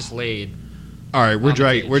just laid. All right, On the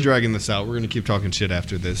cage. we're dragging this out. We're gonna keep talking shit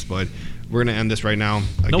after this, but we're gonna end this right now.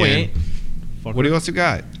 Again. No, we ain't. Fucker. What else you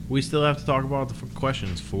got? We still have to talk about the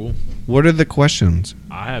questions, fool. What are the questions?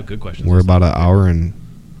 I have good questions. We're about an hour and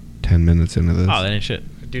 10 minutes into this. Oh, that ain't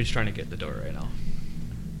shit. Dude's trying to get in the door right now.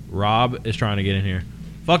 Rob is trying to get in here.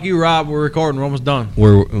 Fuck you, Rob. We're recording. We're almost done.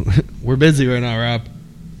 We're busy right now, Rob.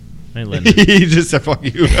 I ain't letting it. He just said fuck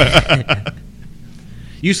you.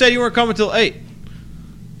 You said you weren't coming till 8.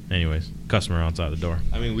 Anyways, customer outside the door.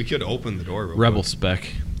 I mean, we could open the door. Real Rebel quick.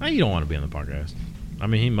 spec. You don't want to be on the podcast. I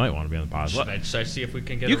mean, he might want to be on the podcast. Should I see if we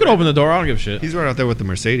can get? You a can rep? open the door. I don't give a shit. He's right out there with the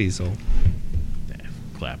Mercedes, so.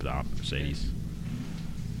 Clap it up, Mercedes.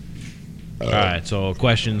 All right, so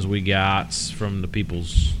questions we got from the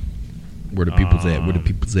peoples. Where the people's at? Where the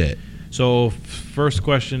people's at? So first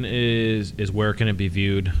question is where can it be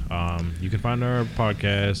viewed? You can find our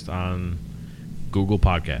podcast on Google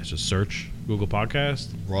Podcast. Just search Google Podcast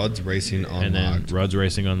Rod's Racing and then Unlocked. Rudd's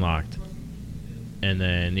Racing Unlocked. And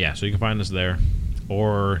then so you can find us there,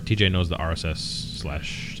 or TJ knows the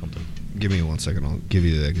RSS / something. Give me 1 second. I'll give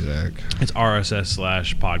you the exact. It's RSS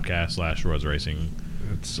 / podcast / Rudd's Racing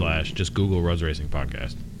It's, / just Google Rudd's Racing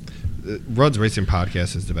Podcast. Rod's Racing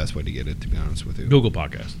Podcast is the best way to get it, to be honest with you. Google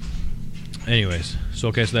Podcast. Anyways,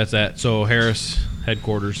 so that's that. So Harris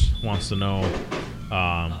headquarters wants to know,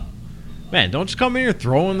 man, don't just come in here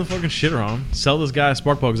throwing the fucking shit around. Sell this guy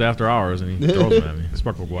spark plugs after hours, and he throws them at me.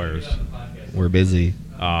 Spark plug wires. We're busy.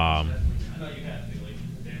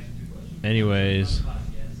 Anyways,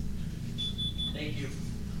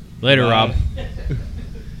 later, Rob.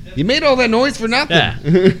 You made all that noise for nothing. Yeah,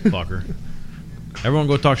 fucker. Everyone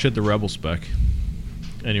go talk shit to Rebel Spec.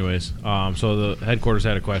 Anyways, so the headquarters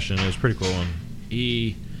had a question. It was pretty cool,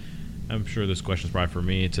 and I'm sure this question is probably for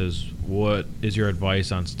me. It says, "What is your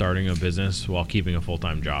advice on starting a business while keeping a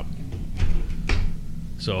full-time job?"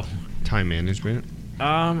 So, Time management.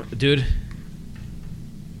 dude,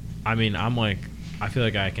 I mean, I feel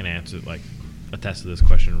like I can attest to this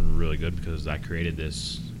question really good because I created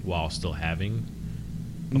this while still having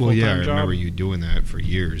a Well, yeah, I full-time job. remember you doing that for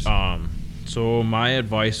years. So my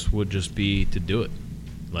advice would just be to do it.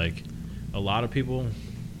 Like a lot of people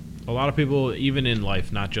even in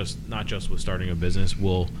life, not just with starting a business,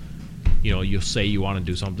 will you'll say you want to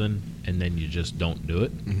do something and then you just don't do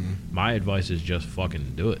it. My advice is just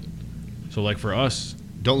fucking do it. So like for us,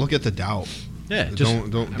 don't look at the doubt. Yeah,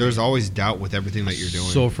 don't. There's always doubt with everything that you're doing.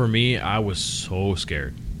 So for me, I was so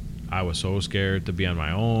scared. I was so scared to be on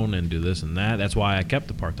my own and do this and that. That's why I kept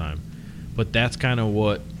the part-time. But that's kind of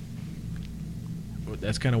what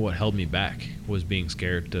held me back, was being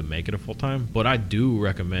scared to make it a full-time. But I do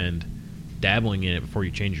recommend dabbling in it before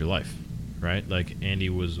you change your life, right? Like Andy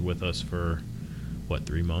was with us for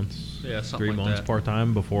 3 months? Yeah, something 3 like months that.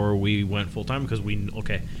 part-time before we went full-time, because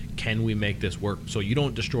can we make this work so you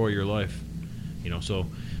don't destroy your life? So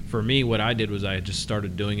for me, what I did was I just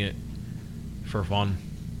started doing it for fun,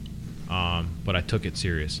 but I took it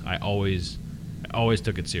serious. I always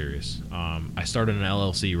took it serious. I started an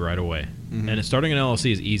LLC right away, and starting an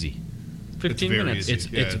LLC is easy. 15 minutes.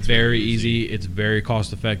 Easy. It's very easy. It's very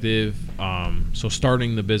cost effective. So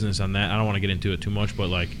starting the business on that, I don't want to get into it too much, but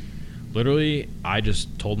like literally, I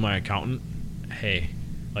just told my accountant, hey,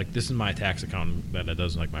 like this is my tax accountant that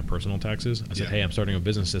does like my personal taxes. I said, hey, I'm starting a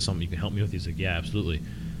business. Is this something you can help me with? He's like, yeah, absolutely.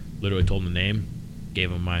 Literally told him the name,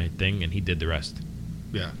 gave him my thing, and he did the rest.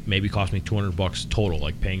 Yeah. Maybe cost me $200 total,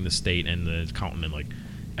 like paying the state and the accountant and like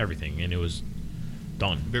everything, and it was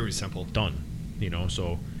done. Very simple. Done.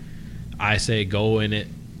 So I say go in it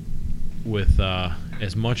with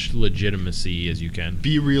as much legitimacy as you can.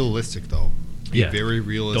 Be realistic though. Be very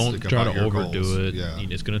realistic. Don't try about to your overdo goals. it. Yeah.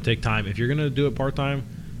 It's going to take time. If you're going to do it part time,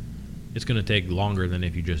 it's going to take longer than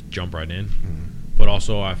if you just jump right in. But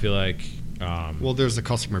also, I feel like well, there's a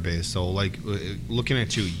customer base. So, like, looking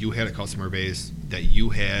at you had a customer base that you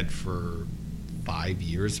had for 5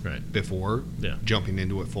 years before jumping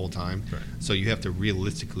into it full time. Right. So you have to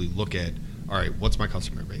realistically look at, all right, what's my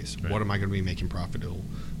customer base? Right. What am I going to be making profitable?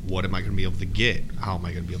 What am I going to be able to get? How am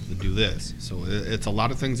I going to be able to do this? So it's a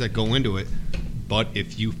lot of things that go into it. But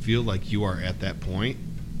if you feel like you are at that point,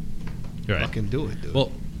 fucking do it, dude.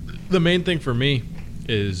 Well, the main thing for me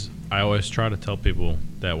is I always try to tell people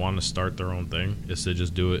that want to start their own thing is to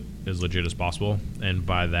just do it as legit as possible. And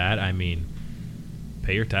by that, I mean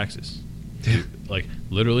pay your taxes. Like,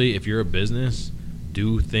 literally, if you're a business,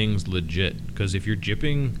 do things legit. Because if you're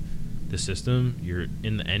gypping the system,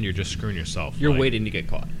 in the end, you're just screwing yourself. You're waiting to get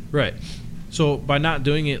caught. Right. So by not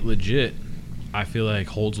doing it legit, I feel like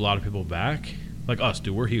holds a lot of people back. Like us,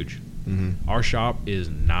 dude, we're huge. Our shop is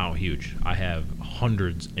now huge. I have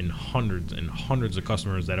hundreds and hundreds and hundreds of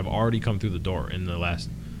customers that have already come through the door in the last,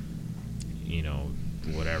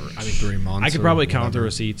 whatever. I mean, 3 months. I could probably count the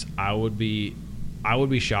receipts. I would be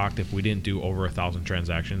shocked if we didn't do over 1,000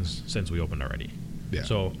 transactions since we opened already. Yeah.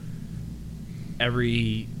 So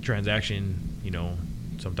every transaction,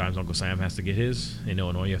 sometimes Uncle Sam has to get his. In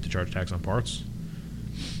Illinois, you have to charge tax on parts.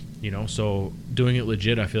 So doing it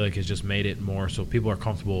legit, I feel like has just made it more so people are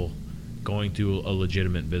comfortable going to a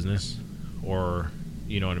legitimate business, or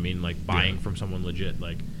you know what I mean, like buying from someone legit.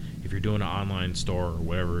 Like if you're doing an online store or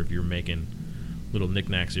whatever, if you're making little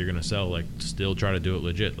knickknacks you're gonna sell, like still try to do it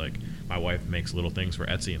legit. Like my wife makes little things for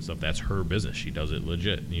Etsy and stuff. That's her business. She does it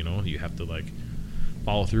legit. You have to like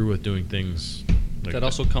follow through with doing things. Like that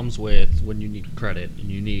also comes with when you need credit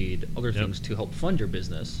and you need other things to help fund your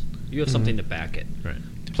business. You have something to back it. Right.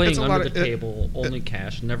 Playing under the table, only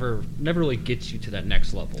cash, never really gets you to that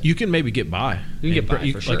next level. You can maybe get by. You can get by,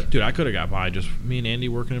 for sure. Like, dude, I could have got by just me and Andy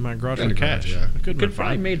working in my garage In for the cash. garage, yeah. I could have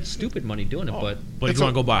probably fine. made stupid money doing it, but if you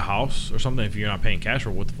want to go buy a house or something, if you're not paying cash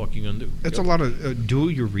for, what the fuck are you gonna do? It's a lot of do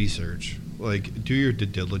your research. Like, do your due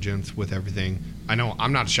diligence with everything. I know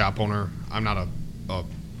I'm not a shop owner. I'm not a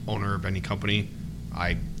owner of any company.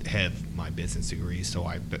 I have my business degree, so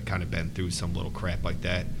I've kind of been through some little crap like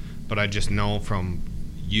that. But I just know from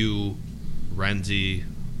you, Renzi,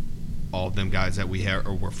 all of them guys that we have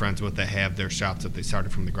or we're friends with that have their shops that they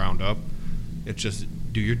started from the ground up. It's just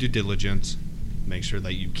do your due diligence, make sure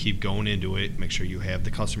that you keep going into it, make sure you have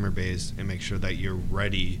the customer base, and make sure that you're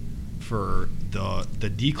ready for the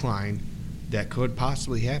decline that could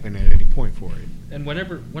possibly happen at any point for it. And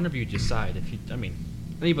whenever you decide,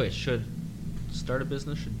 anybody should start a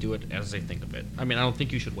business, should do it as they think of it. I don't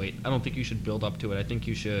think you should wait. I don't think you should build up to it. I think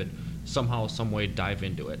you should somehow, some way dive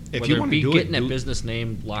into it. If Whether you want it be to do getting it, that business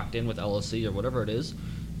name locked in with LLC or whatever it is,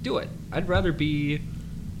 do it. I'd rather be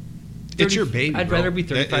It's your baby. I'd bro. rather be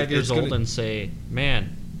 35 It's years old gonna- and say,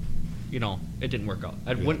 man, it didn't work out.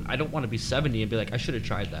 I don't want to be 70 and be like, I should have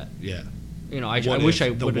tried that. Yeah. I wish I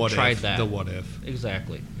would have tried that. The what if.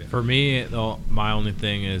 Exactly. Yeah. For me, though, my only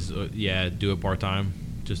thing is, do it part time,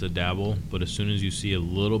 just a dabble. But as soon as you see a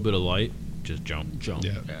little bit of light, just jump.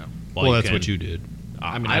 Yeah. Well, That's what you did.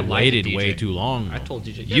 I waited way too long. I told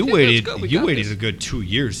DJ, You waited a good 2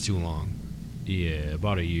 years too long. Yeah,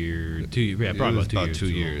 about a year, 2 years. Yeah, It probably was about 2 about years. 2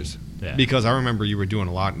 too. years. Yeah. Because I remember you were doing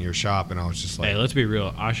a lot in your shop, and I was just like, Hey, let's be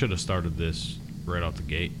real. I should have started this right out the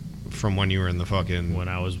gate from when you were in the fucking when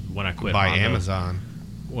I quit by Honda. Amazon.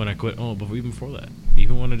 When I quit, even before that,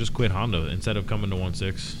 even when I just quit Honda, instead of coming to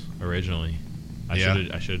 1.6 originally, I should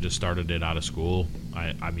have just started it out of school.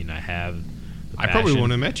 I mean, I have. The I probably passion.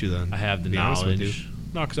 wouldn't have met you then. I have the to be honest with knowledge.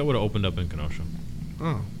 No, because I would have opened up in Kenosha,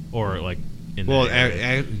 Oh. or like in. Well, that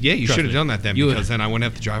area. yeah, you Trust should have me. done that then, You because would- then I wouldn't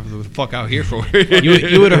have to drive the fuck out here for it.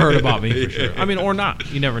 you would have heard about me for sure. I mean, or not.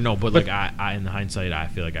 You never know. But like I in hindsight, I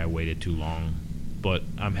feel like I waited too long. But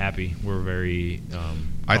I'm happy. We're very.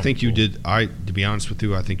 I think you comfortable. did. To be honest with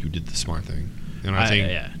you, I think you did the smart thing. And I think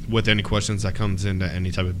yeah. with any questions that comes into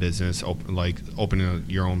any type of business, opening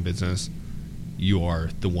your own business, you are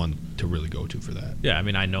the one to really go to for that. Yeah, I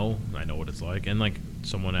mean, I know what it's like. And like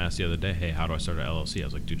someone asked the other day, hey, how do I start an LLC? I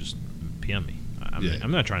was like, dude, just PM me.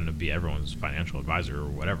 I'm not trying to be everyone's financial advisor or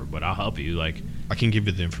whatever, but I'll help you. Like, I can give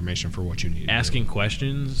you the information for what you need. asking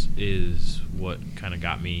questions is what kind of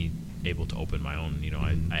got me able to open my own. You know,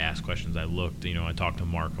 I asked questions. I looked. You know, I talked to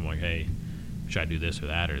Mark. I'm like, hey, should I do this or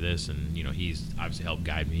that or this? And you know, he's obviously helped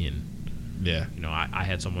guide me. And Yeah. you know, I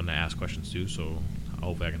had someone to ask questions to, so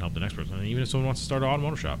hopefully I can help the next person. And even if someone wants to start an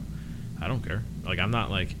automotive shop, I don't care. Like, I'm not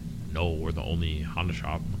like, no, we're the only Honda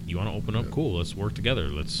shop. You want to open up? Cool. Let's work together.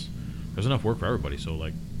 There's enough work for everybody. So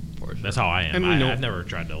like, that's how I am. And we know- I've never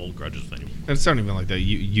tried to hold grudges with anyone. And it's not even like that.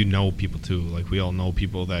 You know people too. Like, we all know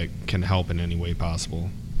people that can help in any way possible.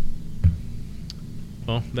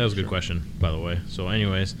 Well, that was a good question, by the way. So,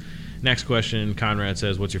 anyways, next question. Conrad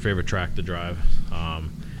says, "What's your favorite track to drive?"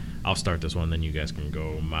 I'll start this one, then you guys can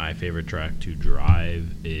go. My favorite track to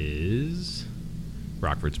drive is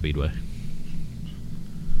Rockford Speedway.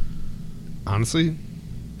 Honestly,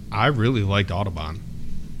 I really liked Autobahn.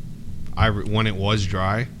 When it was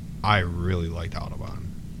dry, I really liked Autobahn.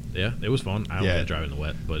 Yeah, it was fun. I don't like driving in the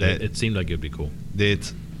wet, but it seemed like it'd be cool.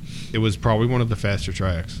 It was probably one of the faster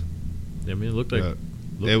tracks. I mean, it looked like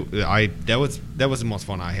That was the most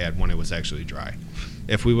fun I had when it was actually dry.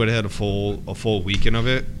 If we would have had a full weekend of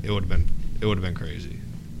it, it would have been crazy.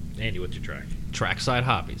 Andy, what's your track? Trackside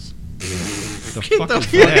hobbies. The fuck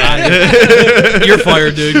is that? You're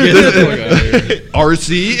fired, dude. Get the fuck out of here.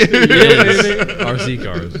 RC. Yes. RC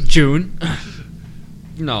cars. June.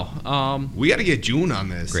 No. We got to get June on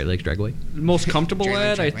this. Great Lakes Dragway. Most comfortable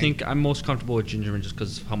Dragway, at, I Dragway. think I'm most comfortable with Gingerman just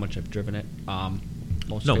because of how much I've driven it.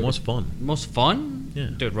 Most fun. Most fun? Yeah.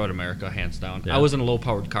 Dude, Road America, hands down. Yeah. I was in a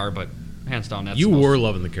low-powered car, but hands down, that's You the most- were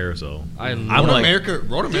loving the carousel. I'm Road like,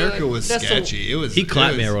 Road America was that's sketchy. He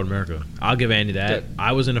clapped me at Road America. I'll give Andy that. That-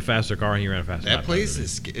 I was in a faster car and he ran a faster. That lap place time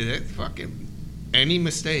is that fucking. Any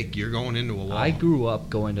mistake, you're going into a wall. I grew up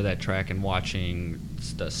going to that track and watching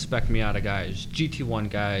the Spec Miata guys, GT1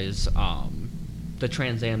 guys, the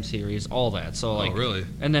Trans Am series, all that. So like, really?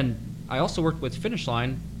 And then I also worked with Finish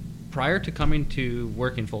Line prior to coming to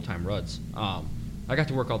working full-time Ruds. I got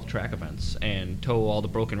to work all the track events and tow all the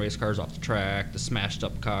broken race cars off the track, the smashed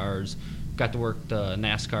up cars. Got to work the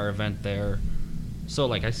NASCAR event there. So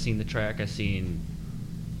like, I seen the track, I seen,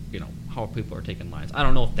 how people are taking lines. I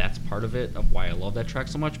don't know if that's part of it, of why I love that track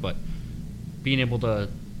so much, but being able to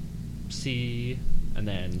see and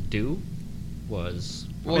then do was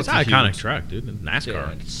it's an iconic track, dude. NASCAR,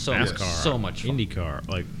 Yeah, it's so- NASCAR, so much fun. IndyCar,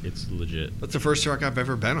 like it's legit. That's the first track I've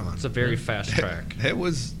ever been on. it's a very fast track. It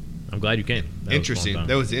was I'm glad you came. That was a interesting. fun time.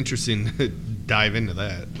 That was interesting to dive into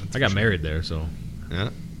that. That's I got for sure. married there, so Yeah,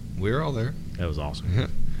 we were all there. that was awesome. Yeah.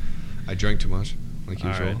 I drank too much, like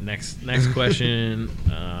All usual. right, next question.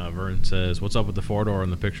 Vern says, "What's up with the 4-door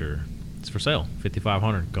in the picture? It's for sale.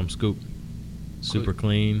 5,500. Come scoop. Super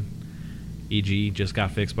clean. EG just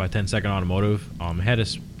got fixed by 10 Second Automotive. Had a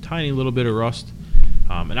tiny little bit of rust,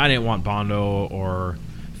 and I didn't want Bondo or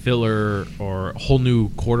filler or whole new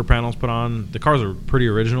quarter panels put on. The cars are pretty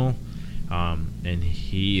original, and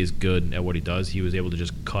he is good at what he does. He was able to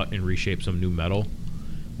just cut and reshape some new metal,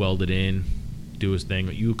 weld it in, do his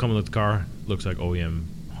thing. You come and look at the car, looks like OEM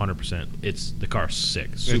 100%. The car's sick.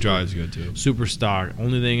 It drives good too. Super stock.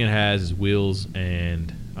 Only thing it has is wheels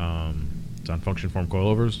and it's on function form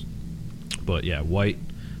coilovers. But yeah, white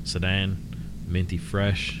sedan, minty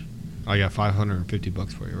fresh, I got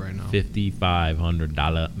 $550 for you right now.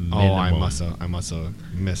 $5,500 minimum. Oh, I must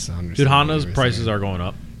have misunderstood. Dude, what Honda's you were prices saying. are going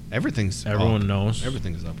up. Everyone knows.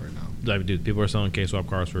 Everything's up right now. Like, dude, people are selling K-swap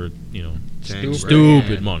cars for Stupid.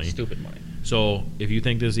 stupid money. Stupid money. So if you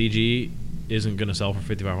think this EG isn't going to sell for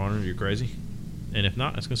 $5,500, you're crazy. And if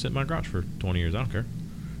not, it's going to sit in my garage for 20 years. I don't care.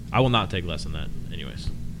 I will not take less than that. Anyways,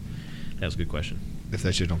 that was a good question. if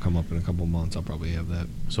that shit don't come up in a couple months, I'll probably have that.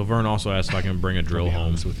 So Vern also asked if I can bring a drill I'll be home.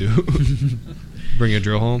 honest with you. Bring a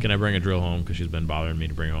drill home? Can I bring a drill home? Because she's been bothering me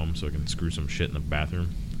to bring it home so I can screw some shit in the bathroom.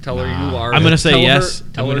 Tell her you are. I'm going to say tell yes. her-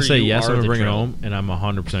 I'm tell going to her say you yes. are I'm going to the bring it drill. home, and I'm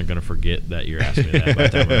 100% going to forget that you're asking me that by the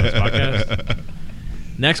time we're on this podcast.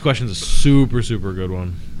 Next question is a super, super good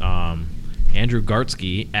one. Andrew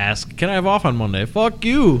Gartsky asks, "Can I have off on Monday?" Fuck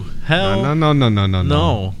you. Hell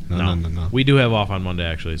No. We do have off on Monday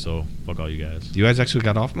actually, so fuck all you guys. You guys actually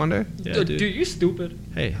got off Monday? Yeah, Dude, you stupid.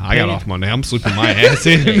 Hey, I got off Monday. I'm sleeping my ass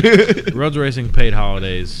in. Roads Racing paid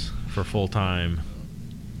holidays for full-time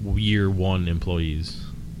year one employees.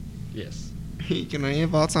 Yes. Hey, can I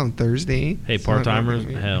have outs on Thursday? Hey, It's not part-timers?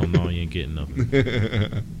 happening. Hell no, you ain't getting nothing.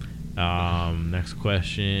 Next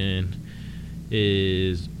question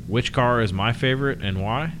is, which car is my favorite and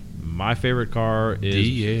why? My favorite car is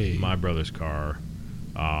DA. my brother's car.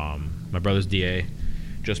 My brother's DA,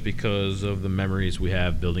 just because of the memories we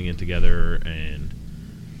have building it together and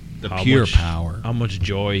The how pure much- power. How much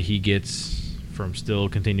joy he gets from still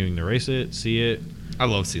continuing to race it, see it. I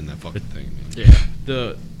love seeing that fucking thing, man.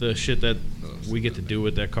 Yeah. The shit that we get to do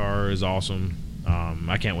with that car is awesome.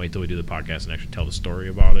 I can't wait till we do the podcast and actually tell the story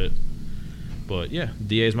about it. But yeah,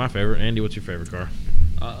 DA is my favorite. Andy, what's your favorite car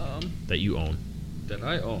that you own? That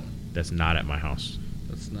I own. That's not at my house.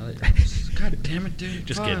 That's not. God damn it, dude.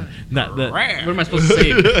 Just Fuck. kidding. Not that. What am I supposed to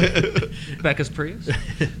say? Becca's Prius.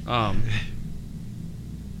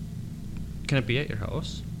 Can it be at your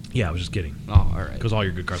house? Yeah, I was just kidding. Oh, all right. Because all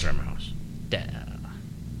your good cars are at my house. Duh.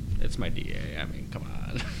 It's my DA. I mean, come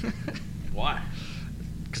on. Why?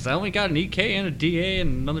 Because I only got an EK and a DA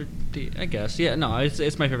and another DA, I guess. Yeah, no,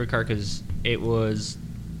 it's my favorite car because it was.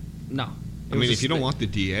 No. I mean, if you don't want the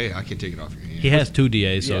DA, I can take it off your hands. He has two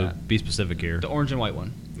DAs, so Yeah. be specific here. The orange and white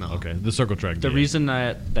one. No. Okay, the circle track. The DA. reason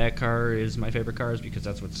that car is my favorite car is because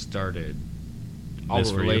that's what started our,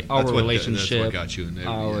 This for you? our That's what- relationship. that's what got you in there,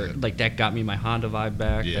 yeah. Like, that got me my Honda vibe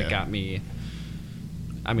back. Yeah. That got me.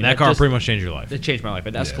 I mean, that car just- pretty much changed your life. It changed my life.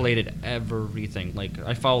 It Yeah. escalated everything. Like,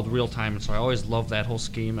 I followed real time, and so I always loved that whole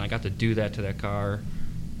scheme. And I got to do that to that car.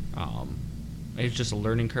 It's just a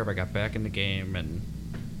learning curve. I got back in the game, and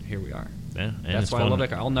here we are. Yeah, and That's it's why I fun- love that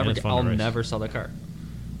car. I'll and never it's fun to race. sell that car.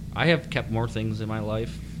 I have kept more things in my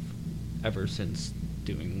life ever since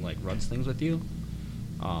doing like runs things with you.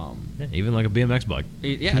 Yeah, even like a BMX bike.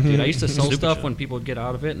 Yeah, dude. I used to sell Super stuff shit. when people would get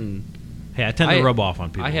out of it, and Hey, I tend to rub off on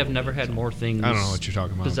people. I a have little never bit, had so. more things. I don't know what you're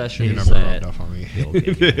talking about. Possessions You never that- rubbed off on me.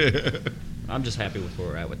 I'm just happy with where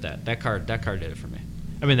we're at with that. That car did it for me.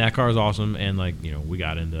 I mean, that car is awesome, and like we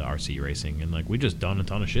got into RC racing, and like we just done a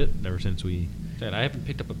ton of shit ever since we. Dude, I haven't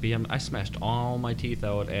picked up a BM. I smashed all my teeth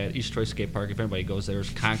out at East Troy Skate Park. If anybody goes there, there's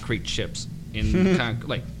concrete chips in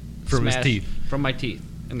like From his smashed teeth. From my teeth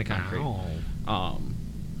in the concrete. Ow.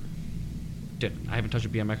 Dude, I haven't touched a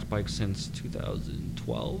BMX bike since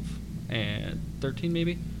 2012 and 13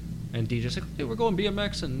 maybe. And DJ's like, "Hey, we're going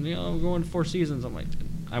BMX, and we're going 4 seasons." I'm like, dude.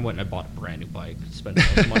 I went and I bought a brand new bike, spent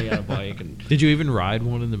all this money on a bike, and Did you even ride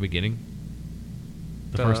one in the beginning?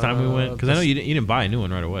 The first time we went, because I know you didn't buy a new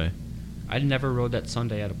one right away. I never rode that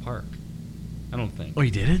Sunday at a park. I don't think. Oh,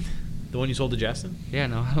 you didn't? The one you sold to Justin? Yeah,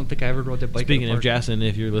 no, I don't think I ever rode that bike. Speaking at a of park. Justin,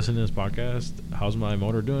 if you're listening to this podcast, how's my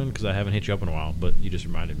motor doing? Because I haven't hit you up in a while, but you just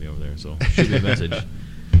reminded me over there, so shoot me a message.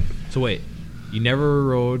 So wait, you never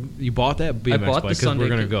rode? You bought that I BMX bought bike the because Sunday. we're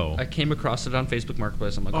gonna go. I came across it on Facebook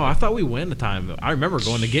Marketplace. I'm like, Oh, I thought we went a time. I remember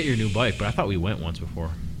going to get your new bike, but I thought we went once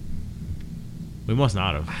before. We must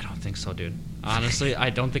not have. I don't think so, dude. Honestly, I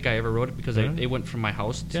don't think I ever rode it because Yeah. it went from my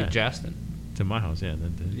house to Yeah. Justin. To my house, yeah.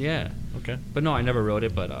 That did. Yeah, Okay. but no, I never rode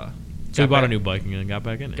it. But So we got bought a back- new bike and then got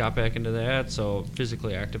back in it. Got back into that, so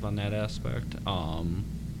physically active on that aspect.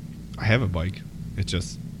 I have a bike. It's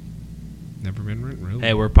just never been ridden, really.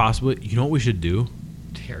 Hey, we're possibly. You know what we should do?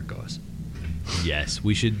 Here it goes. Yes,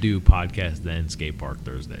 we should do podcast then skate park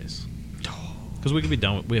Thursdays. Because we could be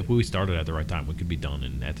done. If we started at the right time, we could be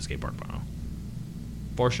done at the skate park by now.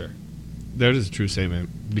 For sure. That is a true statement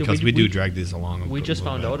because we- we do we- drag these along. We just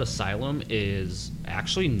found out out Asylum is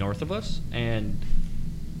actually north of us, and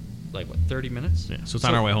like what, 30 minutes? Yeah, so it's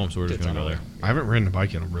on our way home, so we're just it's gonna on go our there. way. I haven't ridden a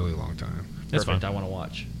bike in a really long time. That's Perfect. fine. I want to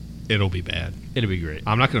watch. It'll be bad. It'll be great.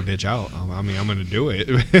 I'm not gonna bitch out. I mean, I'm gonna do it.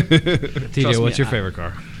 TJ, Trust me, what's your I- favorite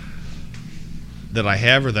car? That I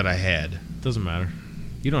have or that I had. Doesn't matter.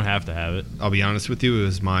 You don't have to have it. I'll be honest with you. It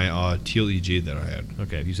was my Teal EG that I had.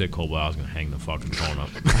 Okay, if you said Cobalt, I was gonna hang the fucking phone up.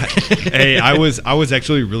 Hey, I was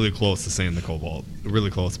actually really close to saying the Cobalt,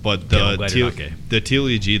 really close. But Yeah, I'm the glad Teal, you're not gay. the Teal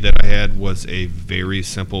EG that I had was a very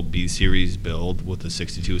simple B series build with a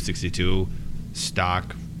 62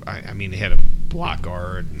 stock. I mean, it had a block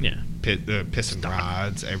guard, and Yeah. piston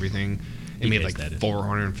rods, everything. It made DK like status.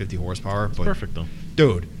 450 horsepower. It's But perfect though.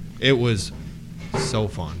 dude, it was so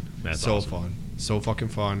fun. That's so awesome. fun. So fucking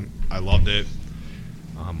fun. I loved it.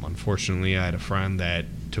 Unfortunately, I had a friend that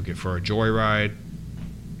took it for a joyride,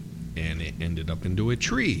 and it ended up into a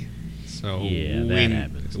tree. So Yeah, that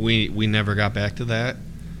happens. we never got back to that.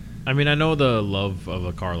 I mean, I know the love of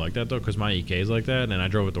a car like that though, because my EK is like that, and I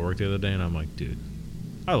drove it to work the other day, and I'm like, dude,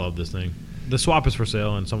 I love this thing. The swap is for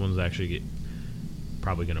sale, and someone's actually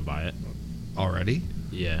probably gonna buy it. Already?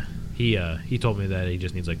 Yeah, he told me that he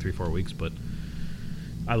just needs like 3-4 weeks, but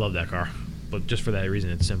I love that car. But just for that reason,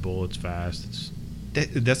 it's simple, it's fast, it's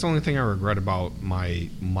That's the only thing I regret about my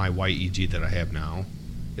white EG that I have now,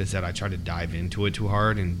 is that I tried to dive into it too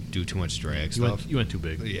hard and do too much drag stuff. you went too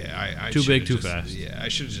big. Yeah, I Too big, should've too just- fast. Yeah, I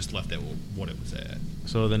should have just left it what it was at.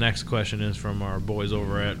 So the next question is from our boys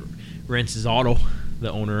over at Rentz's Auto,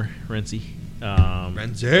 the owner, Renzi.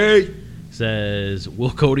 Renzi! Says, will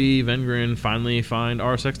Cody Vengren finally find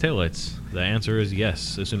RSX taillights? The answer is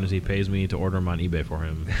yes, as soon as he pays me to order them on eBay for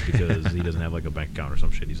him, because he doesn't have like a bank account or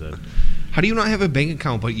some shit, he said. How do you not have a bank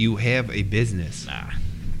account but you have a business? Nah,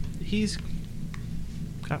 he's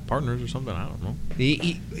got partners or something, I don't know.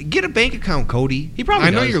 Get a bank account, Cody. He probably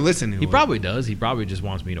I know does. you're listening. He to it. probably does. He probably just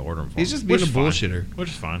wants me to order them for He's him. just being which a is fine. bullshitter. Which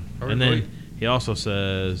is fine. Alright, And then Cody. he also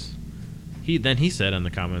says, he said in the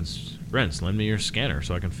comments, Rents, lend me your scanner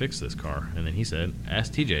so I can fix this car. And then he said,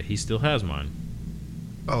 ask TJ. He still has mine.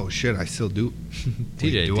 Oh shit, I still do. TJ,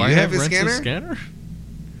 Wait, do I you have have his Rentz's scanner? scanner?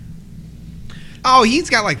 Oh, he's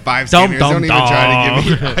got like 5 Dum, scanners. dum, Don't even try to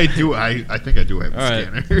give me. dum. I do. I think I do have All a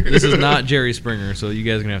right. scanner. This is not Jerry Springer, so you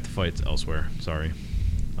guys are going to have to fight elsewhere. Sorry.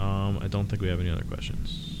 I don't think we have any other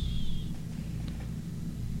questions.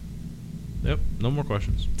 Yep, no more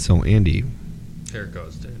questions. So Andy, There it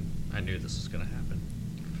goes, dude. I knew this was gonna happen.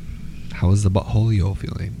 how is the buttholio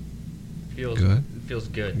feeling? Feels Good? Feels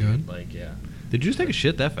good. Good? Dude. Like yeah. Did you just take a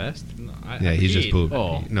shit that fast? No, Yeah, he just peed. pooped.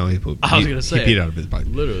 Oh. No, he pooped. I was He- gonna say. he peed out of his pipe.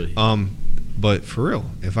 Literally. But for real,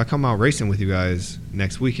 if I come out racing with you guys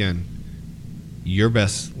next weekend, your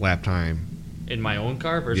best lap time. In my own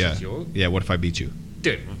car versus Yeah. yours, Yeah. What if I beat you?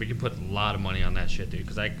 dude. We can put a lot of money on that shit, dude.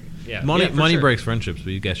 Because money for money sure. breaks friendships,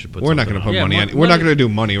 but you guys should put We're not something gonna put on. money Yeah, on. mon- We're not money- gonna do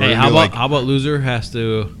money. We're Hey, gonna how do about like. how about loser has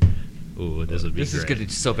to? Ooh, this would be This is great. gonna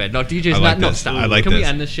be so bad. No, DJ's I like not. No, this. stop. I like Can we this.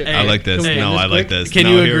 end this shit? I like this. Can we end No, I like quick? this. Can No,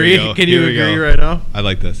 you here we agree? go. Can Here you we go. agree right now? I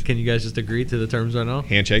like this. Can you guys just agree to the terms right now?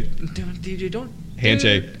 Handshake. Dude, DJ, don't.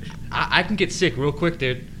 Handshake. Dude, I can get sick real quick,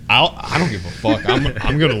 dude. I don't give a fuck.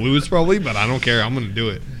 I'm gonna lose probably, but I don't care. I'm gonna do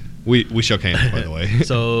it. We shook hands, by the way.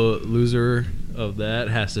 So loser of that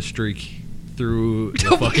has to streak through the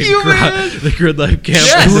Fuck fucking you, man. the grid life camp.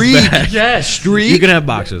 Yes. in the Streak. back. Yes. You can have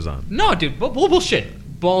boxers on. No, dude.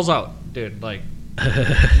 Bullshit. Balls out, dude. Like.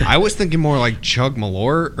 I was thinking more like Chug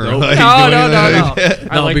Malore or Nope. like No, doing no, no, like no.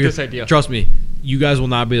 that. I like because- this idea. Trust me, you guys will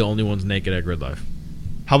not be the only ones naked at grid life.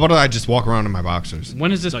 How about I just walk around in my boxers?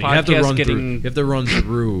 When is this So you podcast have to run through. getting? You have to run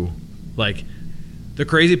through, like the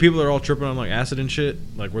crazy people that are all tripping on like acid and shit,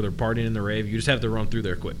 like where they're partying in the rave. You just have to run through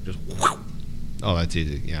there quick. Just Oh, that's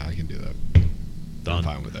easy. Yeah, I can do that. done. I'm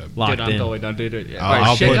fine with that. Locked Dude, I'm in. totally done, dude. Yeah. I'll- All right,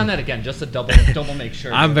 I'll shake put- on that again, just to double make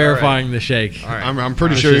sure. I'm dude. verifying the shake. All right. I'm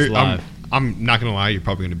pretty It's sure. just live. I'm not gonna lie. You're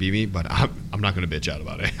probably gonna beat me, but I'm not gonna bitch out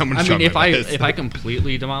about it. I'm gonna I try mean, my best. if I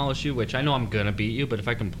completely demolish you, which I know I'm gonna beat you, but if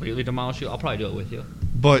I completely demolish you, I'll probably do it with you.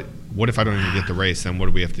 But what if I don't even get the race? Then what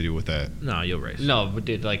do we have to do with that? No, you'll race. No, but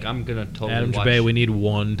dude, like I'm gonna totally. Adam watch. Jabay, we need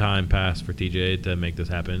one time pass for TJ to make this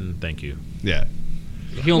happen. Thank you. Yeah.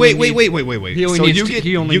 He only Wait. needs- He only So needs you two- get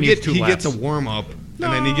he only you needs get 2 he laps. gets a warm up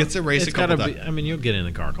and then he gets a race a It's couple gotta times. be. I mean, you'll get in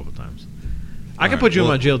the car a couple times. I can Alright, put you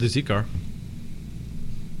well- in my GLTC car.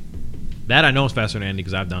 That I know is faster than Andy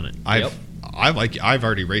because I've done it. I've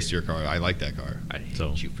already raced your car. I like that car. I hate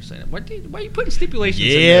So- you for saying that. Why are you putting stipulations?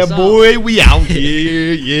 in Yeah, this? boy, we out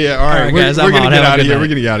here. Yeah, all right, right, we're, guys, we're I'm gonna out. get Have a out of good here. night. We're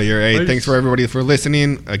gonna get out of here. Hey, Peace. thanks for everybody for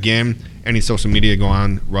listening. Again, any social media, go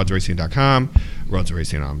on rudsracing.com, Ruds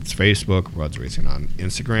Racing on Facebook, Ruds Racing on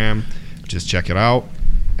Instagram. Just check it out.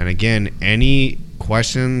 And again, any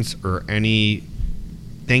questions or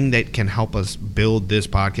anything that can help us build this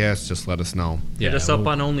podcast, just let us know. Hit us up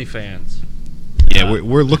on OnlyFans. Yeah,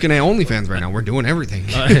 we're looking at OnlyFans right now. We're doing everything.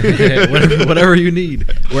 whatever you need.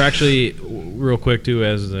 We're actually real quick too,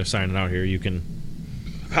 as they're signing out here. You can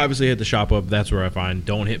obviously hit the shop up. That's where I find.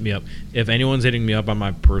 Don't hit me up. If anyone's hitting me up on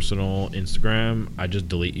my personal Instagram, I just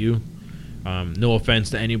delete you. No offense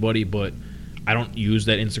to anybody, but I don't use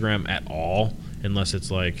that Instagram at all unless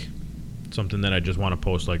it's like something that I just want to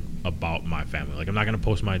post like about my family. Like I'm not gonna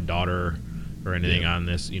post my daughter or anything on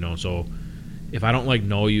this, So if I don't like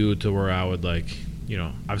know you to where I would like,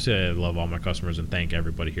 obviously I love all my customers and thank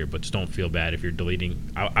everybody here, but just don't feel bad if you're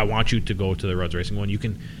deleting. I want you to go to the Ruds Racing one. You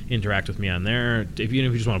can interact with me on there. If you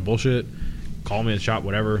just want to bullshit, call me in the shop,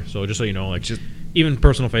 whatever. So just so you know, like, just even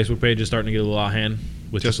personal Facebook page is starting to get a little out of hand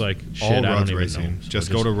with just like shit all I Ruds don't Racing. even know. So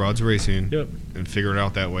just go to Ruds Racing. Yep. And figure it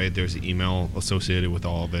out that way. There's an email associated with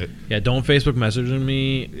all of it. Yeah, don't Facebook messaging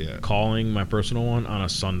me calling my personal one on a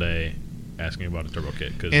Sunday asking about a turbo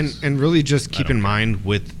kit. And really just keep in mind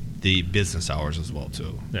with the business hours as well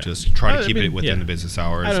too. Yeah. Just try to keep it within the business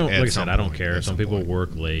hours. Like I said, I don't care. Some people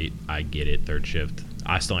work late. I get it. Third shift.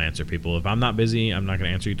 I still answer people. If I'm not busy, I'm not going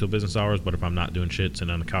to answer you till business hours. But if I'm not doing shit,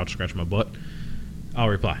 sitting on the couch scratching my butt, I'll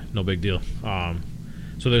reply. No big deal.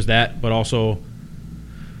 So there's that. But also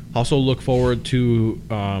look forward to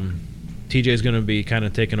TJ's going to be kind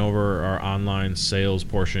of taking over our online sales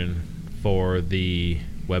portion for the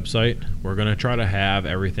website. We're going to try to have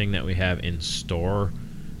everything that we have in store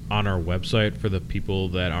on our website for the people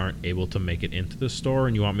that aren't able to make it into the store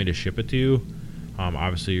and you want me to ship it to you.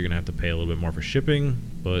 Obviously, you're going to have to pay a little bit more for shipping,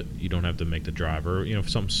 but you don't have to make the drive or, for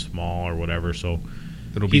something small or whatever. So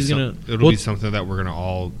it'll be something that we're going to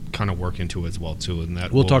all kind of work into as well, too. And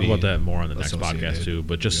that we'll talk about that more on the next podcast, too.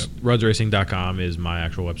 But just rudsracing.com is my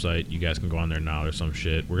actual website. You guys can go on there now. There's some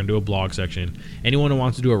shit. We're going to do a blog section. Anyone who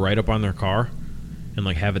wants to do a write-up on their car and,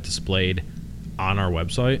 like, have it displayed on our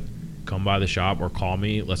website, come by the shop or call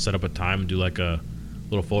me. Let's set up a time and do, like, a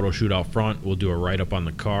little photo shoot out front. We'll do a write-up on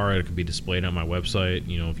the car. It can be displayed on my website.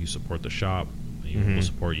 If you support the shop, we'll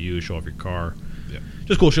support you, show off your car. Yeah.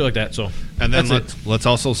 Just cool shit like that. So, and then let's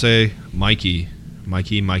also say Mikey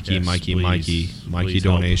donation.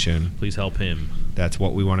 Please help him. That's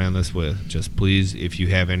what we want to end this with. Just please, if you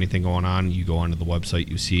have anything going on, you go onto the website,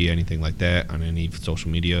 you see anything like that on any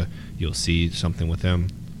social media, you'll see something with him.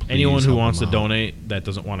 Please anyone who wants to donate that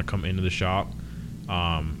doesn't want to come into the shop,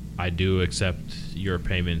 I do accept your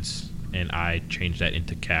payments, and I change that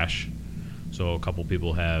into cash. So a couple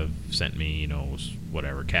people have sent me,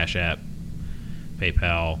 whatever, Cash App,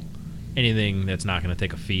 PayPal, anything that's not going to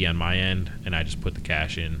take a fee on my end, and I just put the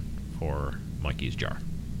cash in for Mikey's jar.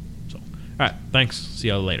 So, all right, thanks. See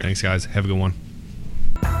y'all later. Thanks, guys. Have a good one.